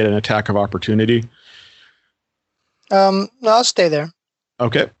 they would get an attack of opportunity. No, I'll stay there.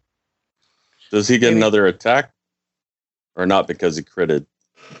 Okay. Does he get another attack, or not because he critted?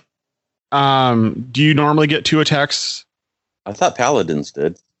 Do you normally get 2 attacks? I thought paladins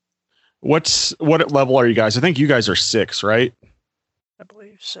did. What level are you guys? I think you guys are 6, right? I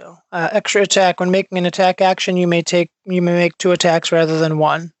believe so. Extra attack. When making an attack action, you may make 2 attacks rather than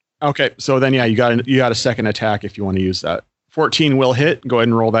 1. Okay, so then you got a second attack if you want to use that. 14 will hit. Go ahead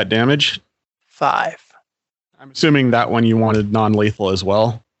and roll that damage. 5. I'm assuming that one you wanted non-lethal as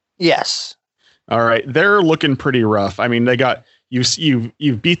well. Yes. All right, they're looking pretty rough. I mean, they got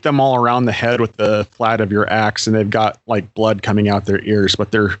you've beat them all around the head with the flat of your axe, and they've got like blood coming out their ears, but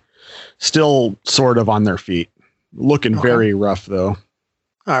they're still sort of on their feet. Looking very rough though.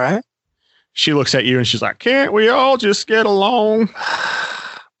 All right. She looks at you and she's like, "Can't we all just get along?"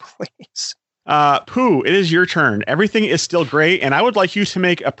 Please. Pooh, it is your turn. Everything is still great, and I would like you to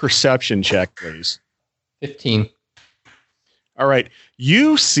make a perception check, please. 15. All right.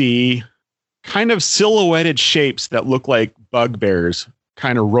 You see kind of silhouetted shapes that look like bugbears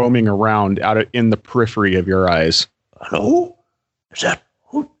kind of roaming around in the periphery of your eyes. Hello? Is that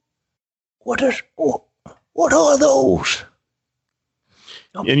who? What are those?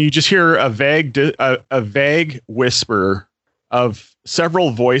 And you just hear a vague whisper of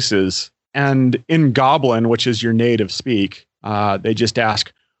several voices, and in Goblin, which is your native speak, they just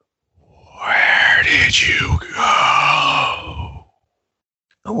ask, Where did you go?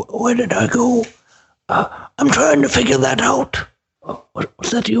 Where did I go? I'm trying to figure that out.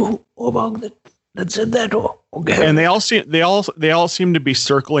 Was that you, Orbog, that said that? Okay. And they all seem to be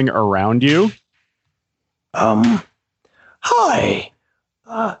circling around you. Hi.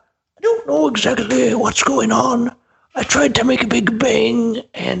 I don't know exactly what's going on. I tried to make a big bang,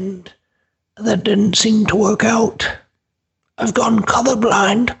 and that didn't seem to work out. I've gone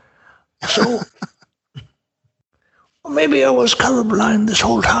colorblind, so maybe I was colorblind this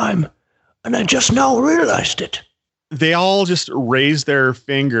whole time, and I just now realized it. They all just raise their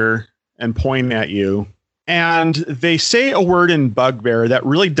finger and point at you, and they say a word in Bugbear that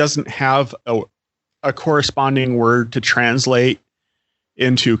really doesn't have a corresponding word to translate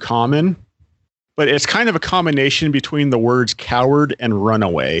into common, but it's kind of a combination between the words coward and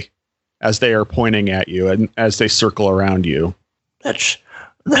runaway as they are pointing at you and as they circle around you. That's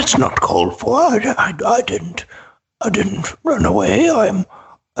not called for. I didn't run away. I'm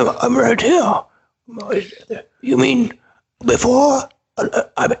right here. You mean before?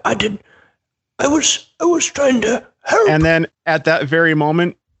 I did. I was trying to help. And then at that very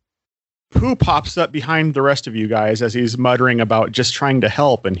moment, Pooh pops up behind the rest of you guys as he's muttering about just trying to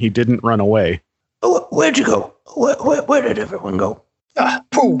help, and he didn't run away. Oh, where'd you go? Where did everyone go?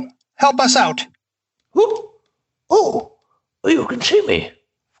 Pooh, help us out. Who? Oh, you can see me.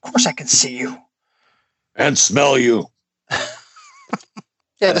 Of course I can see you. And smell you.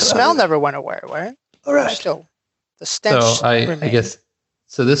 Yeah, the smell never went away, right? All right. Still, the stench. So I guess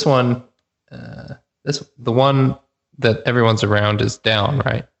so. This one, the one that everyone's around is down,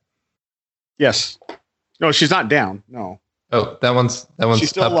 right? Yes. No, she's not down. No. Oh, that one's She's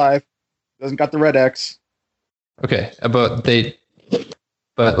still up. alive. Doesn't got the red X. Okay, but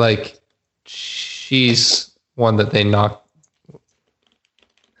like she's one that they knocked.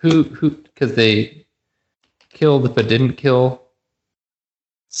 Who? Because they killed but didn't kill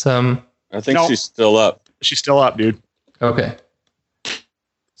some. I think No. she's still up. She's still up, dude. Okay.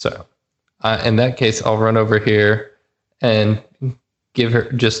 So, in that case, I'll run over here and give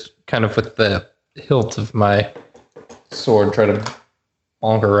her just kind of with the hilt of my sword, try to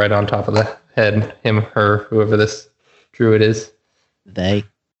bonk her right on top of the head. Him, her, whoever this druid is. They.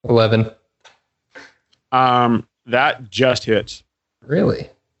 11. That just hits. Really?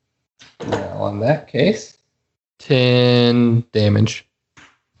 Well, in that case, 10 damage.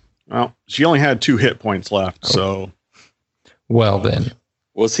 Well, she only had 2 hit points left, so Well, then.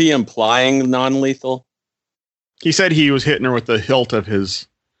 Was he implying non-lethal? he said he was hitting her with the hilt of his.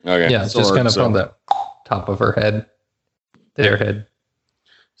 Okay. Yeah, it's just sword, kind of so- on the top of her head. Their head.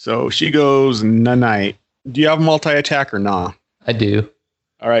 So she goes night. Do you have multi-attack or nah? I do.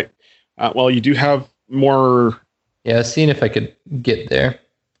 All right. Well, you do have more. Yeah, I was seeing if I could get there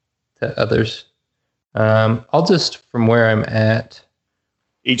to others. I'll just, from where I'm at,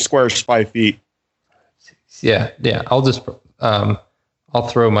 Each square is 5 feet. yeah, I'll just, I'll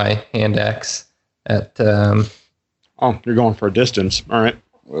throw my hand axe at, Oh, you're going for a distance. All right.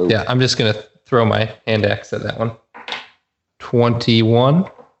 Whoa. yeah, I'm just going to throw my hand axe at that one. 21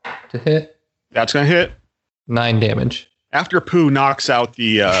 to hit, That's going to hit. 9 damage. After Pooh knocks out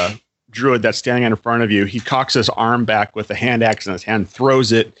the druid that's standing in front of you, he cocks his arm back with a hand axe in his hand,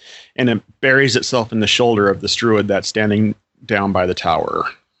 throws it, and it buries itself in the shoulder of this druid that's standing down by the tower.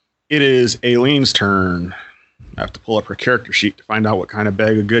 It is Aileen's turn. I have to pull up her character sheet to find out what kind of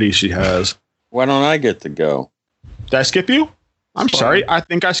bag of goodies she has. Why don't I get to go? Did I skip you? I'm Fine. sorry. I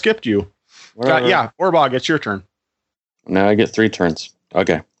think I skipped you. Whatever. Yeah, Orbog, it's your turn. Now I get 3 turns.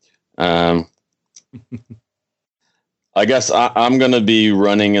 Okay. I guess I'm going to be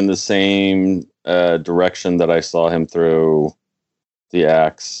running in the same direction that I saw him throw the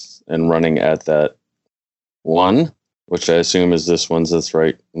axe and running at that one, which I assume is this one that's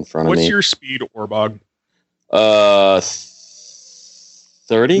right in front of What's me. your speed, Orbog?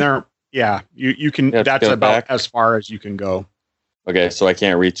 30? There, yeah, you can. You have to That's go about back? as far as you can go. Okay, so I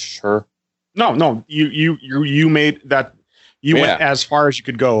can't reach her. No, you made that. You Yeah. went as far as you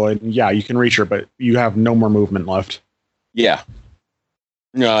could go, and yeah, you can reach her, but you have no more movement left. Yeah.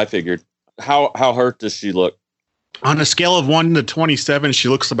 No, I figured. How hurt does she look? On a scale of 1 to 27, she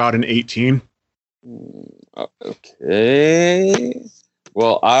looks about an 18. Okay.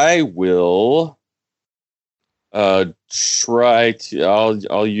 Well, I will try to.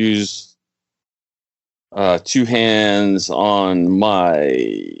 I'll use 2 hands on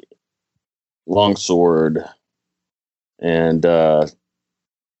my longsword, and I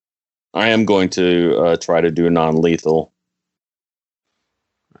am going to try to do non-lethal.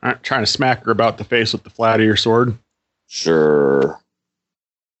 All right, trying to smack her about the face with the flat of your sword. Sure.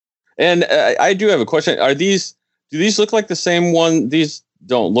 And I do have a question. Do these look like the same one? These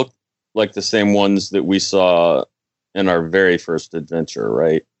don't look like the same ones that we saw in our very first adventure,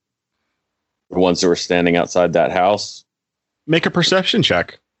 right? The ones that were standing outside that house. Make a perception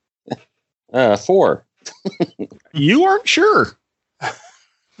check. 4. You aren't sure.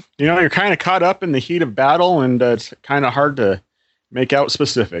 You're kind of caught up in the heat of battle, and it's kind of hard to make out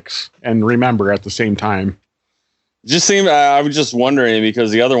specifics and remember at the same time. Just seemed. I was just wondering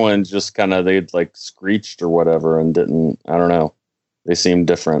because the other ones just kind of they'd like screeched or whatever and didn't. I don't know. They seemed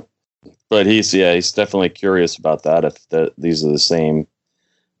different. But he's definitely curious about that. If these are the same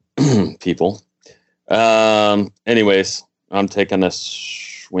people. Anyways, I'm taking a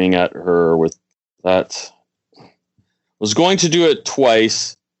swing at her with that. Was going to do it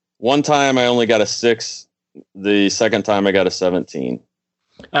twice. One time I only got a 6. The second time I got a 17.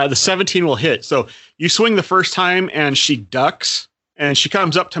 The 17 will hit. So you swing the first time and she ducks and she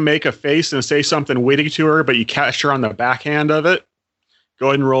comes up to make a face and say something witty to her, but you catch her on the backhand of it. Go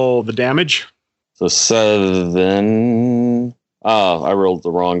ahead and roll the damage. So 7. Oh, I rolled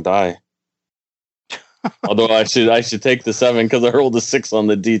the wrong die. Although I should take the 7 because I rolled a 6 on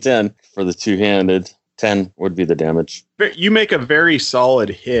the D10 for the two-handed. 10 would be the damage. You make a very solid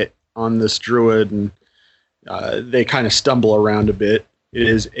hit on this druid, and they kind of stumble around a bit. It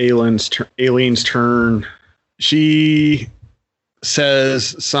is Aileen's turn. She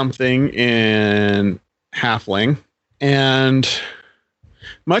says something in Halfling, and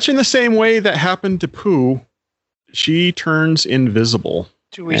much in the same way that happened to Pooh, she turns invisible.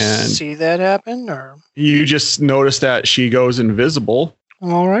 Do we see that happen, or you just notice that she goes invisible?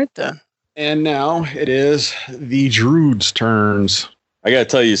 All right then. And now it is the druid's turns. I gotta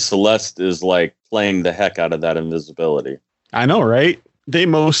tell you, Celeste is like playing the heck out of that invisibility. I know, right? They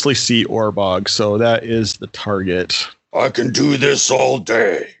mostly see Orbog, so that is the target. I can do this all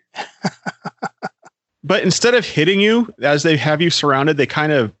day. But instead of hitting you, as they have you surrounded, they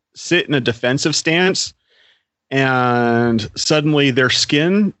kind of sit in a defensive stance, and suddenly their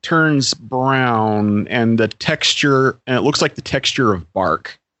skin turns brown, and it looks like the texture of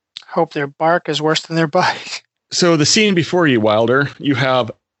bark. Hope their bark is worse than their bite. So the scene before you, Wilder, you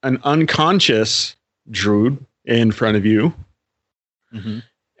have an unconscious druid in front of you. Mm-hmm.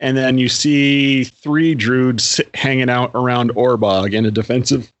 And then you see 3 druids hanging out around Orbog in a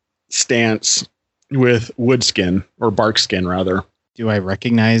defensive stance with wood skin, or bark skin, rather. Do I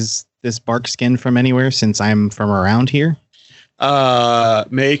recognize this bark skin from anywhere since I'm from around here?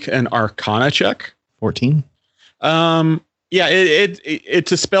 Make an Arcana check. 14. Yeah,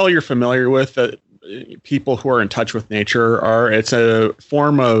 it's a spell you're familiar with that people who are in touch with nature are. It's a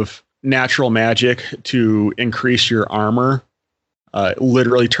form of natural magic to increase your armor. It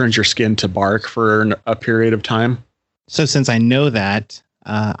literally turns your skin to bark for a period of time. So since I know that,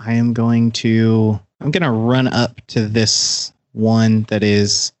 I'm going to run up to this one that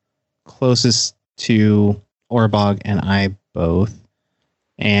is closest to Orbog and I both,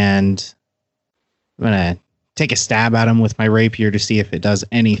 and I'm going to take a stab at him with my rapier to see if it does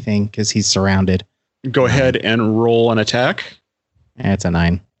anything because he's surrounded. Go ahead and roll an attack. And it's a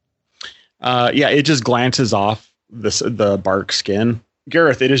 9. Yeah, it just glances off the bark skin.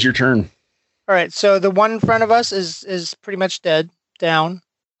 Gareth, it is your turn. All right, so the one in front of us is pretty much dead, down.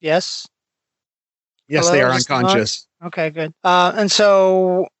 Yes? Yes, Hello, they are unconscious. Okay, good. And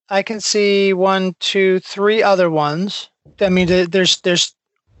so I can see 1, 2, 3 other ones. I mean, there's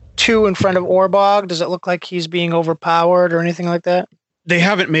 2 in front of Orbog. Does it look like he's being overpowered or anything like that? They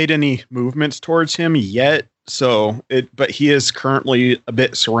haven't made any movements towards him yet, but he is currently a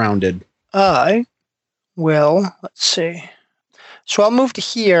bit surrounded. I will, let's see. So I'll move to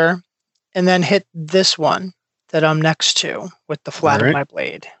here and then hit this one that I'm next to with the flat of my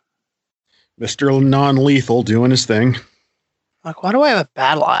blade. Mr. Non-lethal doing his thing. Like, why do I have a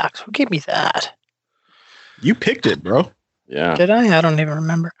battle axe? Who gave me that? You picked it, bro. Yeah. Did I? I don't even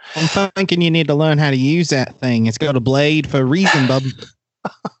remember. I'm thinking you need to learn how to use that thing. It's got a blade for a reason, bub.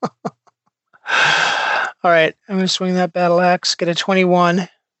 All right. I'm going to swing that battle axe. Get a 21.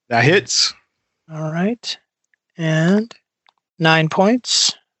 That hits. All right. And 9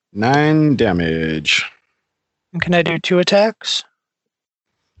 points. 9 damage. And can I do 2 attacks?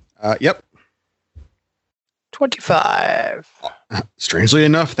 Yep. 25. Strangely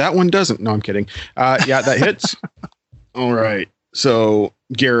enough, that one doesn't. No, I'm kidding. Yeah, that hits. All right. So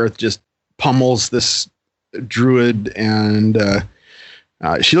Gareth just pummels this druid, and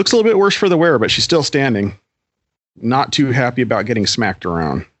she looks a little bit worse for the wear, but she's still standing. Not too happy about getting smacked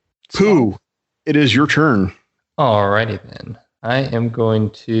around. Pooh, it is your turn. Alrighty then. I am going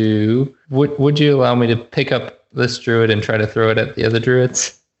to... Would you allow me to pick up this druid and try to throw it at the other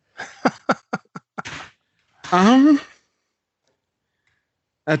druids?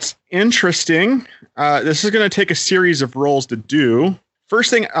 That's interesting. This is going to take a series of rolls to do. First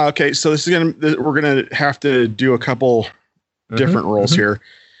thing, okay, so we're going to have to do a couple different rolls here.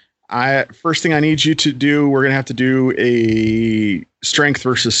 First thing I need you to do, we're going to have to do a strength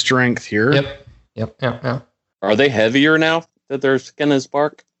versus strength here. Yep. Are they heavier now that their skin is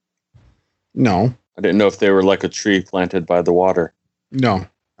bark? No. I didn't know if they were like a tree planted by the water. No.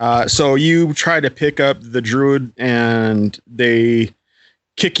 So you try to pick up the druid and they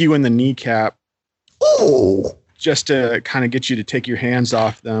kick you in the kneecap. Oh! Just to kind of get you to take your hands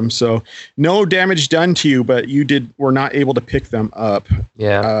off them. So no damage done to you, but were not able to pick them up.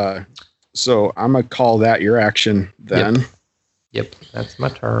 Yeah. So I'm going to call that your action then. Yep. That's my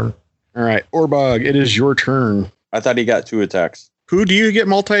turn. All right. Orbog, it is your turn. I thought he got 2 attacks. Pooh, do you get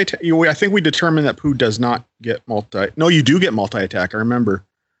multi-attack? I think we determined that Pooh does not get No, you do get multi-attack. I remember.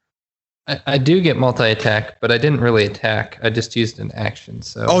 I do get multi-attack, but I didn't really attack. I just used an action.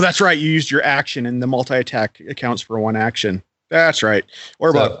 So. Oh, that's right. You used your action, and the multi-attack accounts for one action. That's right.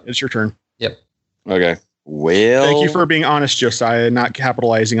 Orbog, it's your turn. Yep. Okay. Well. Thank you for being honest, Josiah, not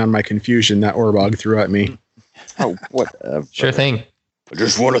capitalizing on my confusion that Orbog threw at me. Oh, whatever. Sure thing. I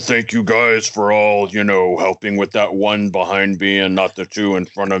just want to thank you guys for all, helping with that one behind me and not the 2 in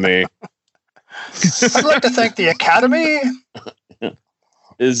front of me. I'd like to thank the Academy.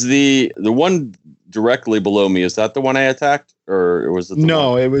 Is the one directly below me, is that the one I attacked? Or was it the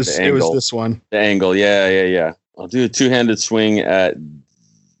No, one? it was this one. The angle, yeah. I'll do a 2-handed swing at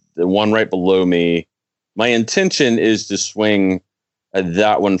the one right below me. My intention is to swing at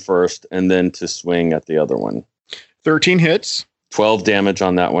that one first and then to swing at the other one. 13 hits. 12 damage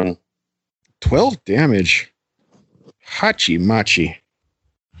on that one. 12 damage. Hachi machi.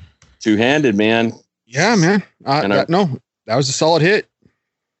 2-handed, man. Yeah, man. That was a solid hit.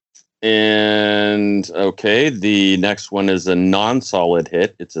 And okay, the next one is a non-solid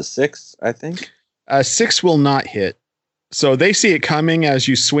hit. It's a 6, I think. 6 will not hit. So they see it coming as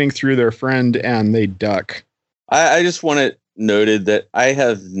you swing through their friend and they duck. I just want it noted that I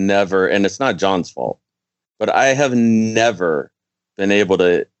have never, and it's not John's fault, but I have never been able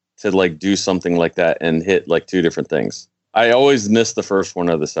to like do something like that and hit like 2 different things. I always miss the first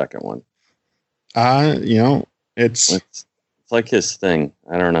one or the second one. It's like his thing.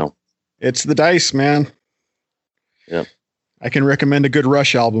 I don't know. It's the dice, man. Yep. I can recommend a good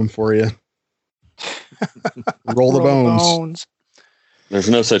Rush album for you. Roll the bones.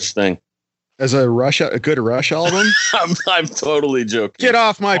 There's no such thing. As a good Rush album? I'm totally joking. Get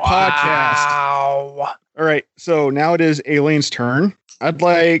off my podcast. Wow. All right. So now it is Aileen's turn. I'd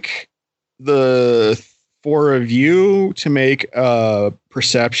like the 4 of you to make a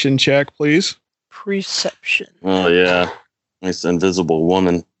perception check, please. Perception. Oh, yeah. Nice invisible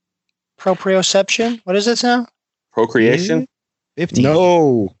woman. Proprioception? What is it now? Procreation? 15.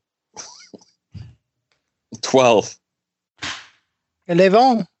 No. 12.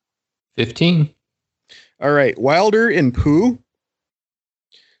 11. 15. All right. Wilder and Pooh,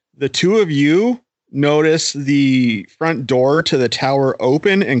 the 2 of you notice the front door to the tower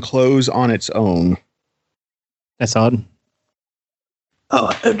open and close on its own. That's odd.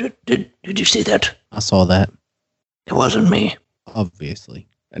 Oh, did you see that? I saw that. It wasn't me. Obviously.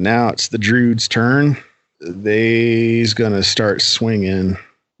 And now it's the druid's turn. They's going to start swinging.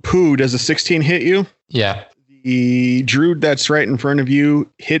 Pooh, does a 16 hit you? Yeah. The druid that's right in front of you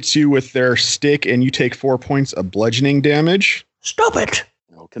hits you with their stick and you take 4 points of bludgeoning damage. Stop it.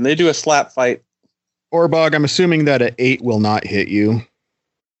 Can they do a slap fight? Orbog, I'm assuming that an 8 will not hit you.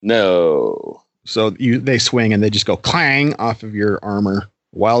 No. So they swing and they just go clang off of your armor.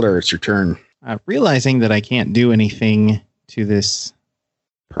 Wilder, it's your turn. Realizing that I can't do anything to this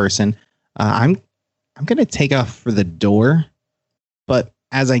person, I'm going to take off for the door. But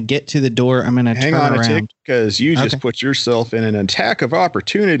as I get to the door, I'm going to turn around. Hang on a tick, because you just put yourself in an attack of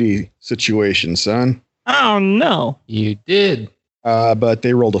opportunity situation, son. Oh, no. You did. But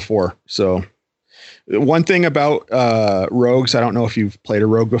they rolled a 4. So one thing about rogues, I don't know if you've played a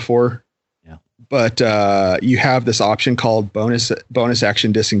rogue before. Yeah. But you have this option called bonus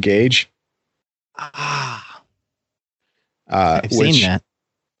action disengage. I've seen that.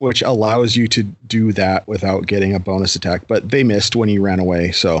 Which allows you to do that without getting a bonus attack. But they missed when you ran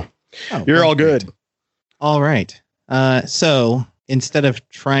away, so you're all good. All right. So instead of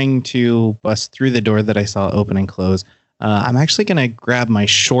trying to bust through the door that I saw open and close, I'm actually going to grab my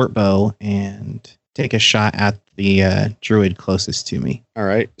short bow and take a shot at the druid closest to me. All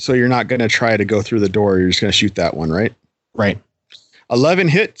right. So you're not going to try to go through the door. You're just going to shoot that one, right? Right. 11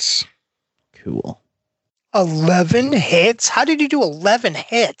 hits. Cool. 11 hits? How did you do 11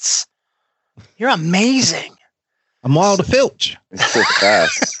 hits? You're amazing. I'm Wilder Filch. It's so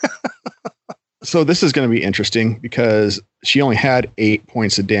fast. So this is going to be interesting because she only had 8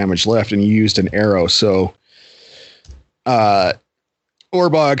 points of damage left and you used an arrow. So,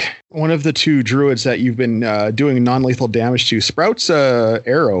 Orbog, one of the 2 druids that you've been doing non-lethal damage to, sprouts a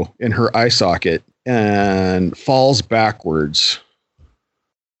arrow in her eye socket and falls backwards.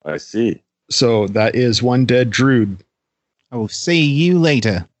 I see. So that is 1 dead druid. I will see you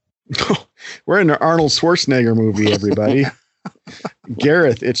later. We're in an Arnold Schwarzenegger movie, everybody.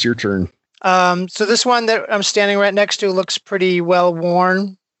 Gareth, it's your turn. So this one that I'm standing right next to looks pretty well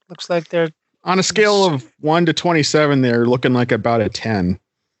worn. Looks like they're On a scale of 1 to 27, they're looking like about a 10.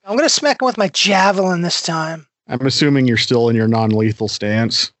 I'm going to smack him with my javelin this time. I'm assuming you're still in your non-lethal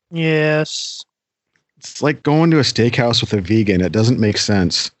stance. Yes. It's like going to a steakhouse with a vegan. It doesn't make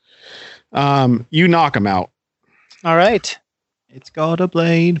sense. You knock him out. All right. It's got a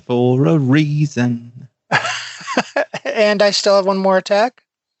blade for a reason. And I still have one more attack.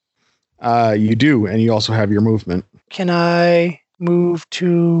 You do, and you also have your movement. Can I move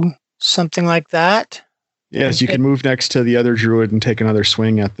to something like that? Yes, you can move next to the other druid and take another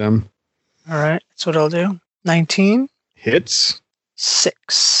swing at them. All right. That's what I'll do. 19. Hits.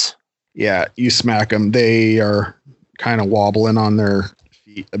 6. Yeah, you smack them. They are kind of wobbling on their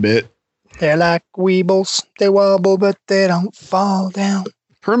feet a bit. They're like weebles. They wobble, but they don't fall down.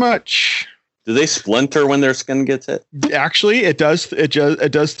 Pretty much. Do they splinter when their skin gets hit? Actually, it does.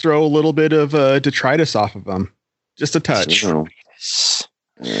 It does throw a little bit of detritus off of them. Just a touch. Oh.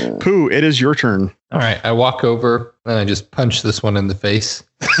 Pooh, it is your turn. All right, I walk over and I just punch this one in the face.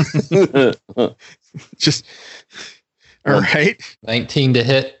 Just all right. 19 to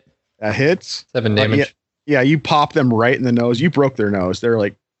hit. That hits. 7 damage. Yeah, you pop them right in the nose. You broke their nose. They're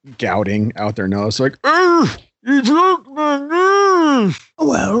like gouting out their nose. Like, you broke my nose.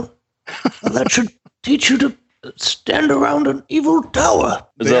 Well, that should teach you to stand around an evil tower.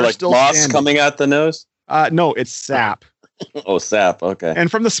 Is They there are like still moss standing. coming out the nose? No, it's sap. Oh, sap. Okay. And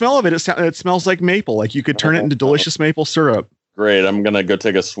from the smell of it, it smells like maple. Like you could turn it into delicious maple syrup. Great. I'm going to go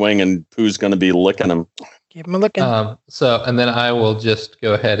take a swing and Pooh's going to be licking him. Give him a look. And then I will just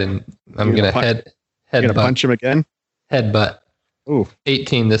go ahead and I'm You're going gonna to You gonna headbutt. punch him again? Headbutt. Ooh.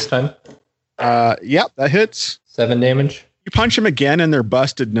 18 this time. Yep, that hits. 7 damage You punch him again in their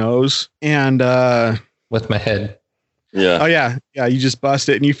busted nose. And with my head. Yeah. oh yeah, you just bust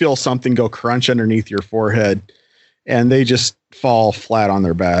it and you feel something go crunch underneath your forehead. And they just fall flat on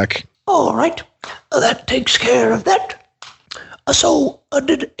their back. All right, that takes care of that. So,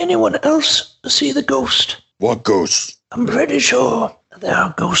 did anyone else see the ghost? What ghost? I'm pretty sure there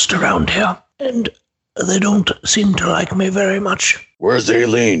are ghosts around here, and they don't seem to like me very much. Where's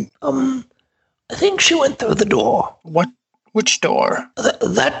Aileen? I think she went through the door. What? Which door?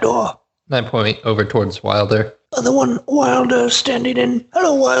 That door. 9 point over towards Wilder. The one Wilder standing in.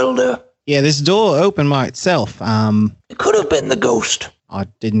 Hello, Wilder. Yeah, this door opened by itself. It could have been the ghost. I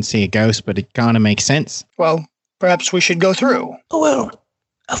didn't see a ghost, but it kind of makes sense. Well, perhaps we should go through. Oh, well,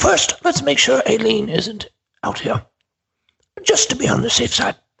 first, let's make sure Aileen isn't out here. Just to be on the safe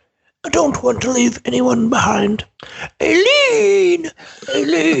side. I don't want to leave anyone behind. Aileen!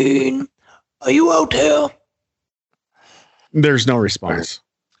 Aileen! Are you out here? There's no response.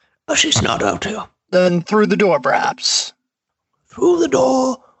 Oh, she's not out here. Then through the door, perhaps. Through the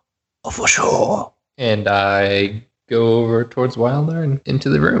door, for sure. And I go over towards Wilder and into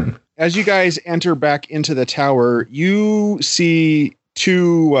the room. As you guys enter back into the tower, you see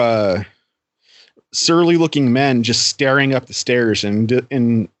 2 surly looking men just staring up the stairs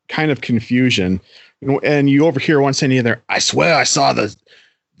in kind of confusion. And you overhear one saying to the other, I swear I saw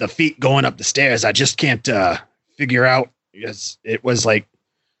the feet going up the stairs. I just can't figure out. It was like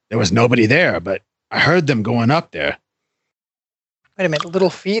there was nobody there, but I heard them going up there. Wait a minute, Little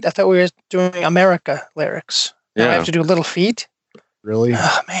Feet? I thought we were doing America lyrics. Now I have to do Little Feet? Really?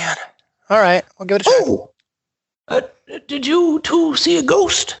 Oh, man. All right, we'll give it a try. Oh! Did you two see a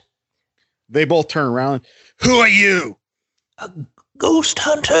ghost? They both turn around. Who are you? Ghost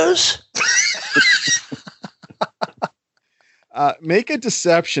hunters? Make a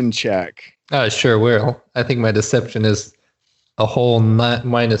deception check. Sure will. I think my deception is a whole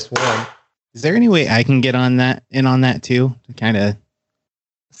 -1. Is there any way I can get on that too? Kind of.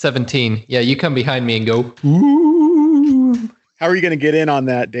 17. Yeah, you come behind me and go, ooh. How are you going to get in on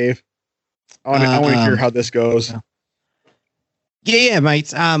that, Dave? I want to hear how this goes. Yeah,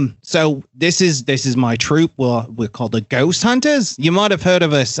 mates. So this is my troop. We're called the Ghost Hunters. You might have heard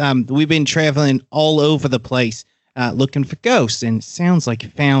of us. We've been traveling all over the place, looking for ghosts, and it sounds like you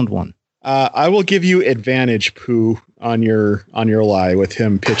found one. I will give you advantage, Pooh, on your lie with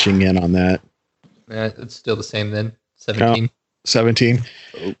him pitching in on that. It's still the same then. 17. 17.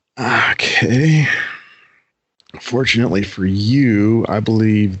 Okay. Fortunately for you, I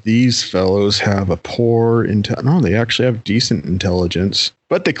believe these fellows have a poor no, they actually have decent intelligence,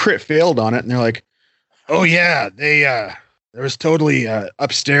 but they crit failed on it, and they're like, "Oh yeah, they there was totally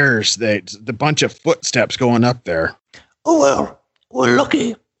upstairs. The bunch of footsteps going up there." Oh, well, we're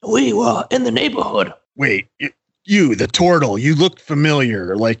lucky we were in the neighborhood. Wait, you, the turtle, you look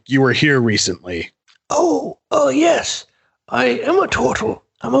familiar, like you were here recently. Oh, yes. I am a turtle.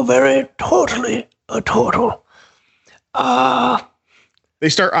 I'm a very totally a turtle. They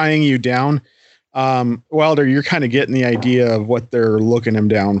start eyeing you down. Wilder, you're kind of getting the idea of what they're looking him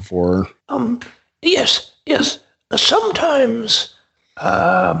down for. Yes. Sometimes,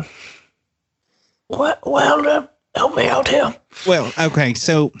 Wilder, help me out here. Well, okay,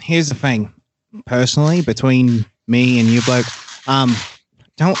 so here's the thing. Personally, between me and you bloke,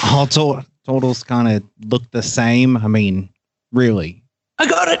 don't all totals kind of look the same? I mean, really. I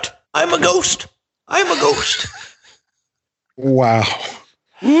got it. I'm a ghost. Wow.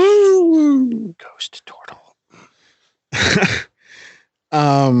 Woo! Ghost turtle.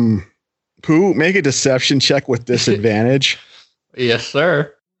 Pooh, make a deception check with disadvantage. Yes,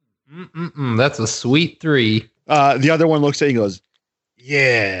 sir. That's a sweet 3. The other one looks at you and goes,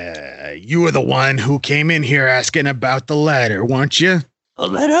 "Yeah, you were the one who came in here asking about the ladder, weren't you?" A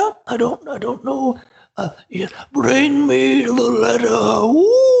letter? I don't know. Yeah, bring me the letter.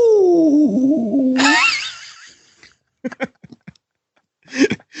 Ooh.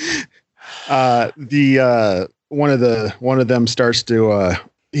 One of them starts to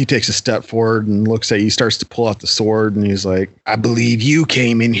he takes a step forward and looks at you, starts to pull out the sword, and he's like, "I believe you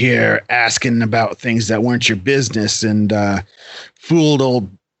came in here asking about things that weren't your business and fooled old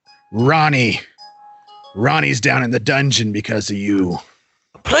Ronnie. Ronnie's down in the dungeon because of you."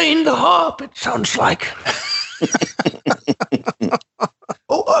 Playing the harp, it sounds like.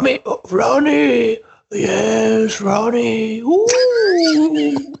 Ronnie. Yes, Ronnie. Ooh.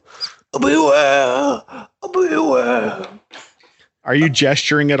 Beware. Are you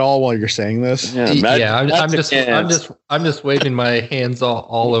gesturing at all while you're saying this? Yeah, I'm just waving my hands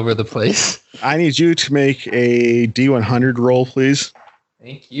all over the place. I need you to make a D100 roll, please.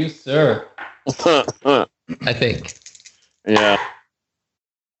 Thank you, sir. I think. Yeah.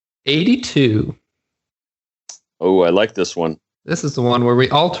 82. Oh, I like this one. This is the one where we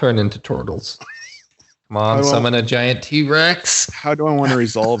all turn into turtles. Come on, summon a giant T-Rex. How do I want to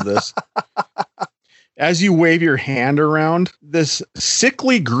resolve this? As you wave your hand around, this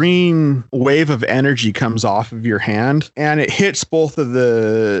sickly green wave of energy comes off of your hand, and it hits both of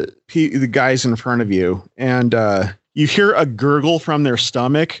the guys in front of you. And you hear a gurgle from their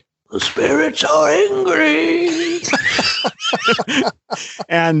stomach. The spirits are angry.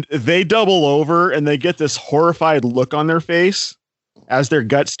 And they double over, and they get this horrified look on their face as their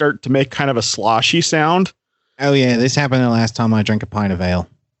guts start to make kind of a sloshy sound. Oh, yeah, this happened the last time I drank a pint of ale.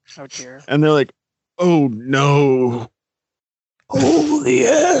 Oh, dear. And they're like, "Oh, no." Oh,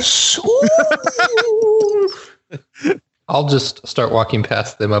 yes. I'll just start walking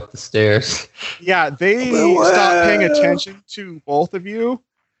past them up the stairs. Yeah, they stop paying attention to both of you,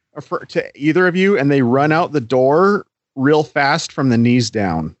 or to either of you, and they run out the door real fast from the knees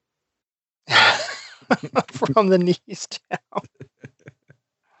down. From the knees down.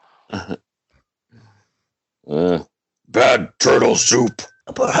 Bad turtle soup.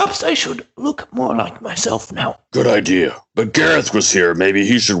 Perhaps I should look more like myself now. Good idea. But Gareth was here. Maybe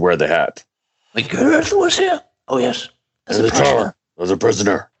he should wear the hat. Like Gareth was here? Oh, yes. As in the tower. As a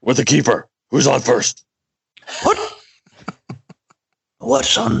prisoner. With the keeper. Who's on first? What?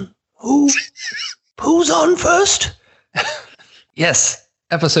 What's on? Who's on first? Yes.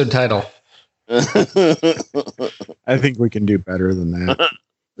 Episode title. I think we can do better than that.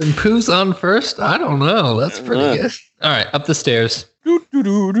 Then Pooh's on first? I don't know. That's pretty good. All right, up the stairs. We're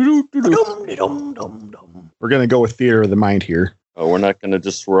going to go with theater of the mind here. Oh, we're not going to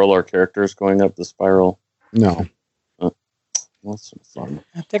just swirl our characters going up the spiral? No. That's fun.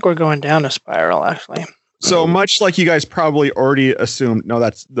 I think we're going down a spiral, actually. So much like you guys probably already assumed, no,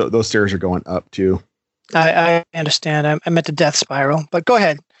 that's those stairs are going up too. I understand. I meant the death spiral, but go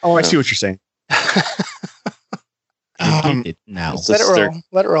ahead. Oh, I see what you're saying. Now.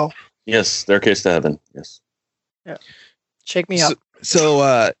 Let it roll. Yes, staircase to heaven. Yes. Yeah. Shake me up.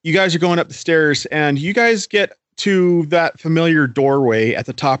 So you guys are going up the stairs, and you guys get to that familiar doorway at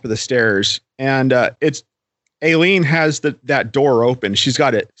the top of the stairs, and it's Aileen has that door open. She's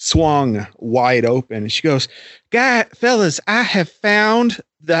got it swung wide open. She goes, fellas, I have found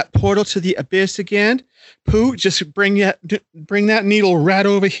that portal to the abyss again. Pooh, just bring that needle right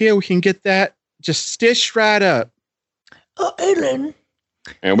over here. We can get that just stitched right up. Aileen.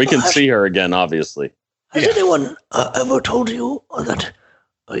 And we can see her again, obviously. Has anyone ever told you that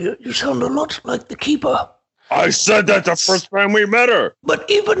you sound a lot like the Keeper? I said that the first time we met her. But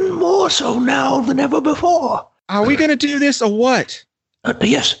even more so now than ever before. Are we going to do this or what?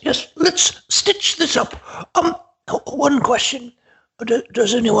 Yes. Let's stitch this up. One question.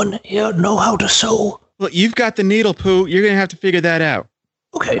 Does anyone here know how to sew? Look, you've got the needle, Pooh. You're going to have to figure that out.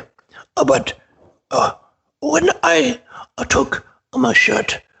 Okay. But when I took my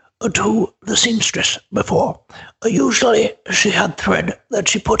shirt to the seamstress before, usually she had thread that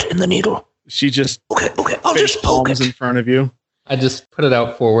she put in the needle. She just Okay. I'll just poke it in front of you. I just put it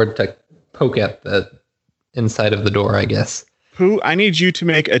out forward to poke at the inside of the door, I guess. Pooh, I need you to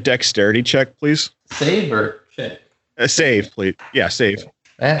make a dexterity check, please. Save or check? A save, please. Yeah, save.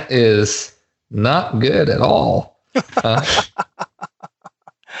 That is not good at all.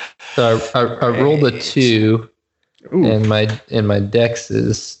 So I rolled a 2, and my dex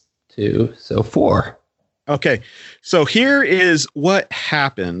is 2, so 4. Okay, so here is what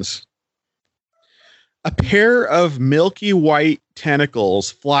happens. A pair of milky white tentacles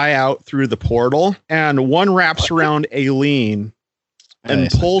fly out through the portal, and one wraps around Aileen and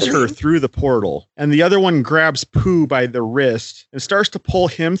pulls her through the portal. And the other one grabs Pooh by the wrist and starts to pull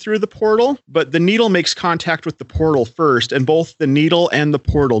him through the portal, but the needle makes contact with the portal first, and both the needle and the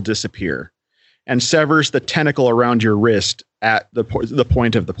portal disappear and severs the tentacle around your wrist at the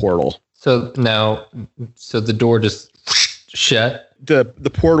point of the portal. So the door just shut?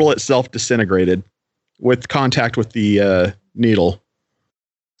 The portal itself disintegrated with contact with the needle.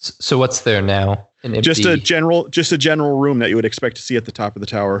 So what's there now? Just a general room that you would expect to see at the top of the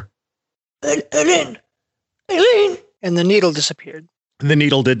tower. Aileen! And the needle disappeared. The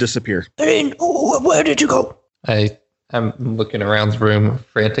needle did disappear. Aileen, where did you go? I'm looking around the room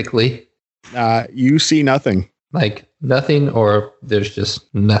frantically. You see nothing. Like nothing, or there's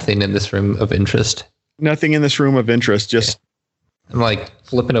just nothing in this room of interest? Nothing in this room of interest, just... I'm like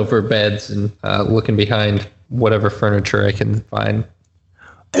flipping over beds and looking behind whatever furniture I can find.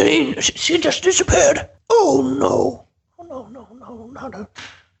 Aileen, she just disappeared. Oh no,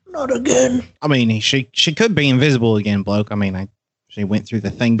 not again. I mean, she could be invisible again, bloke. I mean, she went through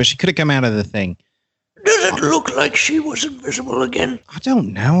the thing, but she could have come out of the thing. Does it look like she was invisible again? I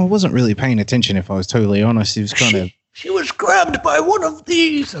don't know. I wasn't really paying attention, if I was totally honest. It was kind of... She was grabbed by one of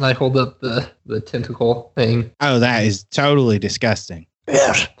these. And I hold up the tentacle thing. Oh, that is totally disgusting.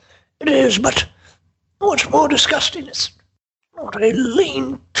 Yes, it is, but what's more disgusting is not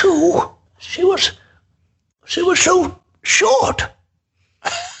Aileen, too. She was so short.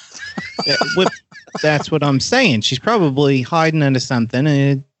 That's what I'm saying. She's probably hiding under something,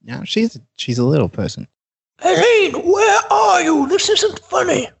 and she's a little person. Aileen, where are you? This isn't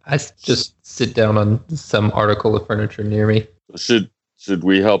funny. I just sit down on some article of furniture near me. Should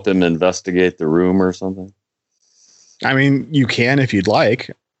we help him investigate the room or something? I mean, you can if you'd like.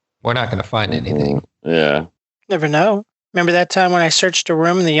 We're not going to find anything. Yeah. Never know. Remember that time when I searched a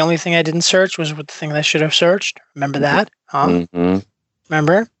room and the only thing I didn't search was the thing I should have searched? Remember that? Huh? Mm-hmm.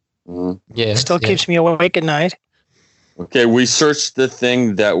 Remember? Mm-hmm. Yeah. It still keeps me awake at night. Okay, we searched the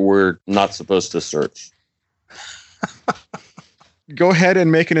thing that we're not supposed to search. Go ahead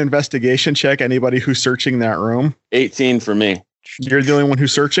and make an investigation check. Anybody who's searching that room. 18 for me. You're the only one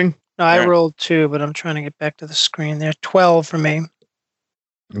who's searching? No, I rolled 2, but I'm trying to get back to the screen there. 12 for me.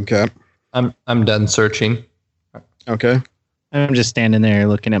 Okay. I'm done searching. Okay. I'm just standing there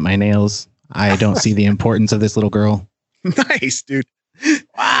looking at my nails. I don't see the importance of this little girl. Nice, dude.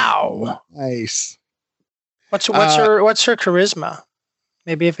 Wow. Nice. What's her charisma?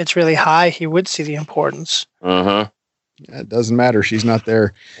 Maybe if it's really high, he would see the importance. Uh-huh. It doesn't matter. She's not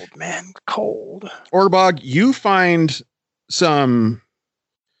there. Old man, cold. Orbog, you find some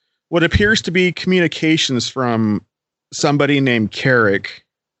what appears to be communications from somebody named Carrick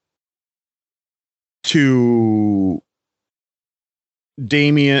to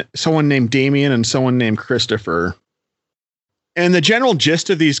Damien, someone named Damien and someone named Christopher. And the general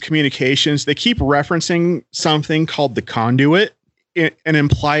gist of these communications, they keep referencing something called the conduit, an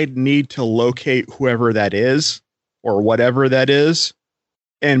implied need to locate whoever that is or whatever that is.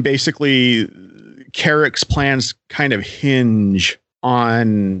 And basically Carrick's plans kind of hinge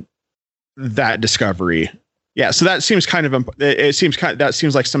on that discovery. Yeah. So that seems that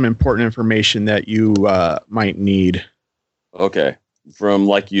seems like some important information that you might need. Okay. from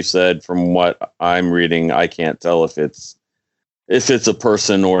like you said, from what I'm reading, I can't tell if it's a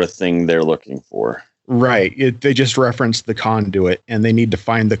person or a thing they're looking for. Right. They just referenced the conduit, and they need to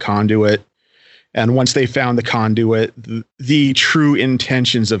find the conduit. And once they found the conduit, the true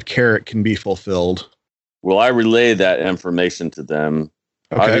intentions of Carrot can be fulfilled. Well, I relay that information to them.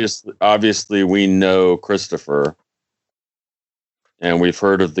 Okay. Obviously, we know Christopher, and we've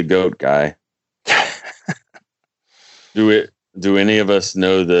heard of the goat guy. Do any of us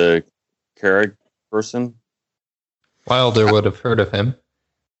know the Carrot person? Wilder would have heard of him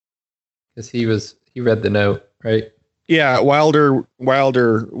because he read the note, right? Yeah, Wilder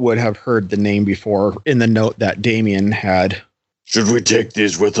would have heard the name before in the note that Damien had. Should we take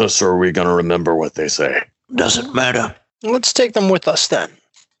these with us, or are we going to remember what they say? Doesn't matter. Let's take them with us then,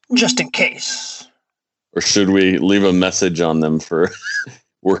 just in case. Or should we leave a message on them for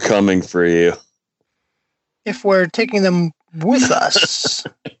we're coming for you? If we're taking them with us,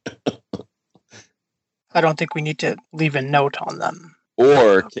 I don't think we need to leave a note on them.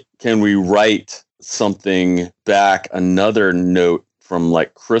 Or can we write something back, another note from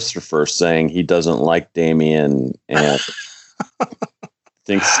like Christopher saying he doesn't like Damien and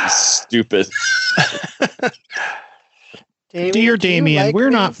thinks he's stupid? Damien, Dear do you Damien, like we're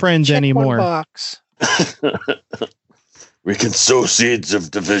me? not friends Check one anymore. box. We can sow seeds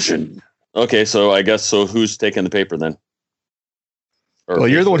of division. Okay, so I guess who's taking the paper then? Or Well,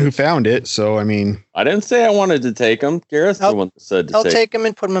 you're the one who papers? found it, so I mean, I didn't say I wanted to take them. Gareth's the I'll- one that said to I'll take. take them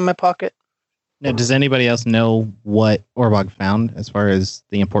and put them in my pocket. Now, does anybody else know what Orbog found as far as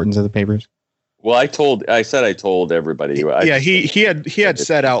the importance of the papers? Well, I told everybody. yeah, he had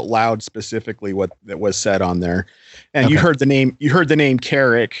said out loud specifically what that was said on there, and you Okay. heard the name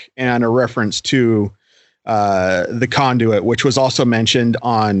Carrick and a reference to the conduit, which was also mentioned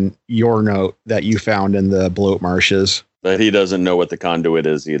on your note that you found in the bloat marshes. But he doesn't know what the conduit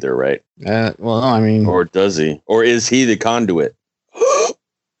is either, right? Well, I mean, Or does he? Or is he the conduit?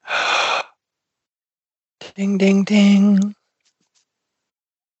 Ding, ding, ding.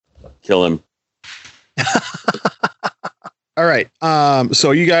 Kill him. all right.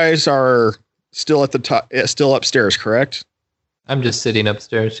 So you guys are still at the top, still upstairs, correct? I'm just sitting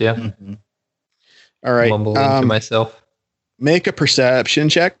upstairs, yeah, Mhm. All right. mumbling to myself. Make a perception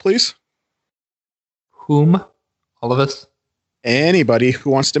check, please. Whom? All of us? Anybody who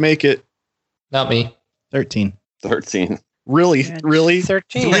wants to make it. Not me. 13. 13. Really, And really,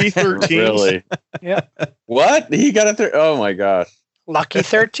 13. 3 13s. Really? Yeah. What? He got a Oh my gosh. Lucky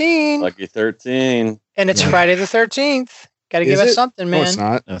 13. Lucky 13. And it's Friday the 13th. Got to Is give us it? something, No, it's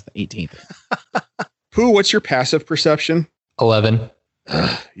man. not. No, it's the 18th. Pooh, what's your passive perception? 11.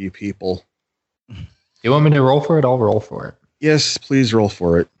 You people. You want me to roll for it? I'll roll for it. Yes, please roll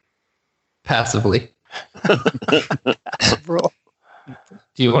for it. Passively. Roll.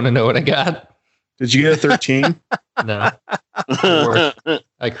 Do you want to know what I got? Did you get a 13? No.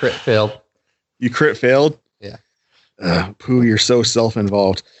 I crit failed. You crit failed? Yeah. Pooh, you're so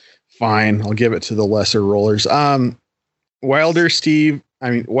self-involved. Fine, I'll give it to the lesser rollers. Wilder,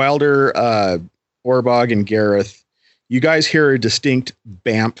 Orbog, and Gareth, you guys hear a distinct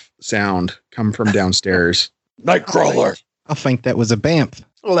bamf sound come from downstairs. Nightcrawler. I'll think that was a bamf.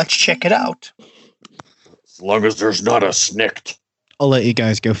 Well, let's check it out. As long as there's not a snicked. I'll let you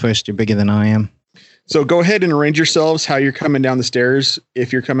guys go first. You're bigger than I am. So go ahead and arrange yourselves how you're coming down the stairs.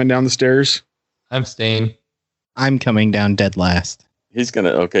 If you're coming down the stairs, I'm staying. I'm coming down dead last. He's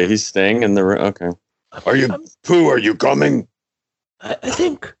staying in the room. Okay. Are you, Pooh, are you coming? I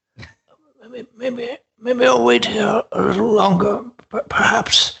think maybe I'll wait here a little longer.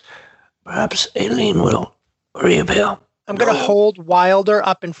 Perhaps Aileen will reappear. I'm going to hold Wilder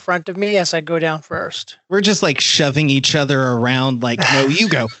up in front of me as I go down first. We're just like shoving each other around like, no, you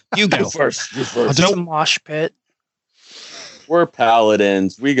go. You go. First, you I first. It's a don't mosh pit. We're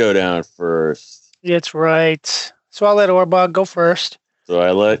paladins. We go down first. That's right. So I'll let Orbog go first. So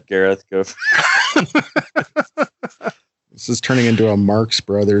I let Gareth go. this is turning into a Marx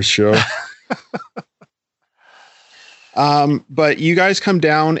Brothers show. But you guys come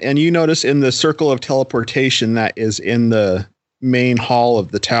down and you notice in the circle of teleportation that is in the main hall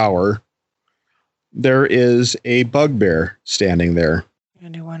of the tower, there is a bugbear standing there.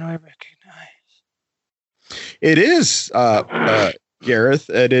 Anyone I recognize? It is, Gareth.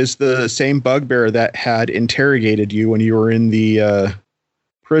 It is the same bugbear that had interrogated you when you were in the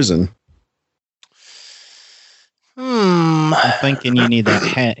prison. Hmm. I'm thinking you need that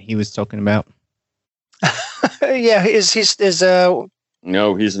hat he was talking about. Yeah, is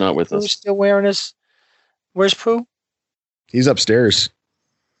No, he's not with Pooh us. still wearing his? Where's Pooh? He's upstairs.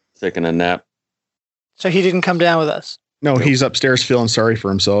 Taking a nap. So he didn't come down with us. No, he's upstairs feeling sorry for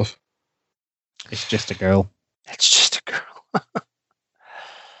himself. It's just a girl. It's just a girl.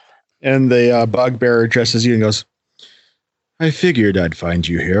 And the bugbear addresses you and goes, I figured I'd find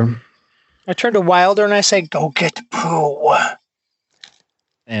you here. I turn to Wilder and I say, go get Pooh.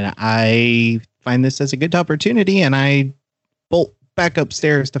 And I find this as a good opportunity, and I bolt back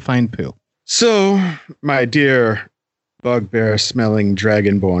upstairs to find Pooh. So, my dear bugbear-smelling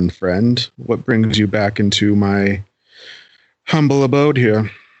dragonborn friend, what brings you back into my humble abode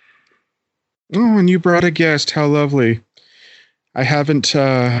here? Oh, and you brought a guest. How lovely. I haven't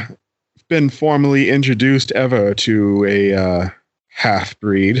been formally introduced ever to a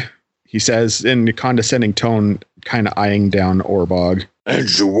half-breed, he says in a condescending tone, kind of eyeing down Orbog. And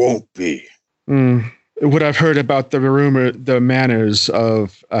you won't be. What I've heard about the manners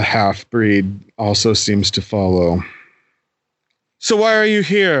of a half-breed also seems to follow. So why are you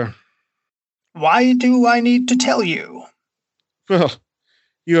here? Why do I need to tell you? Well,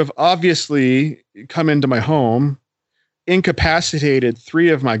 you have obviously come into my home, incapacitated 3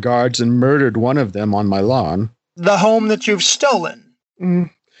 of my guards, and murdered one of them on my lawn. The home that you've stolen.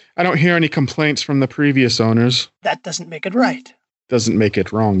 I don't hear any complaints from the previous owners. That doesn't make it right. Doesn't make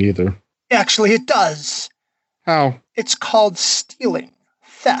it wrong either. Actually, it does. How? It's called stealing.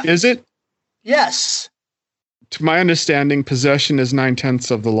 Theft. Is it? Yes. To my understanding, possession is 9/10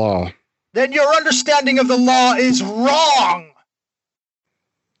 of the law. Then your understanding of the law is wrong.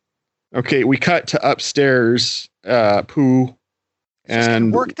 Okay, we cut to upstairs, Pooh,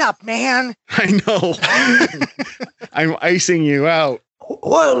 and Worked up, man. I know. I'm icing you out.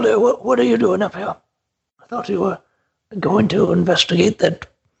 Wilder, what are you doing up here? I thought you were going to investigate that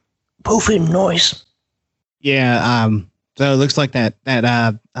poofing noise. Yeah, so it looks like that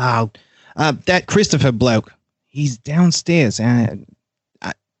Christopher bloke, he's downstairs.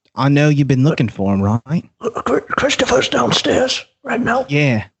 I know you've been looking for him, right? Christopher's downstairs right now?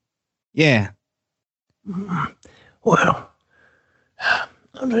 Yeah. Well, I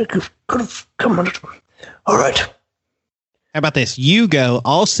think you could have come on. All right. How about this? You go,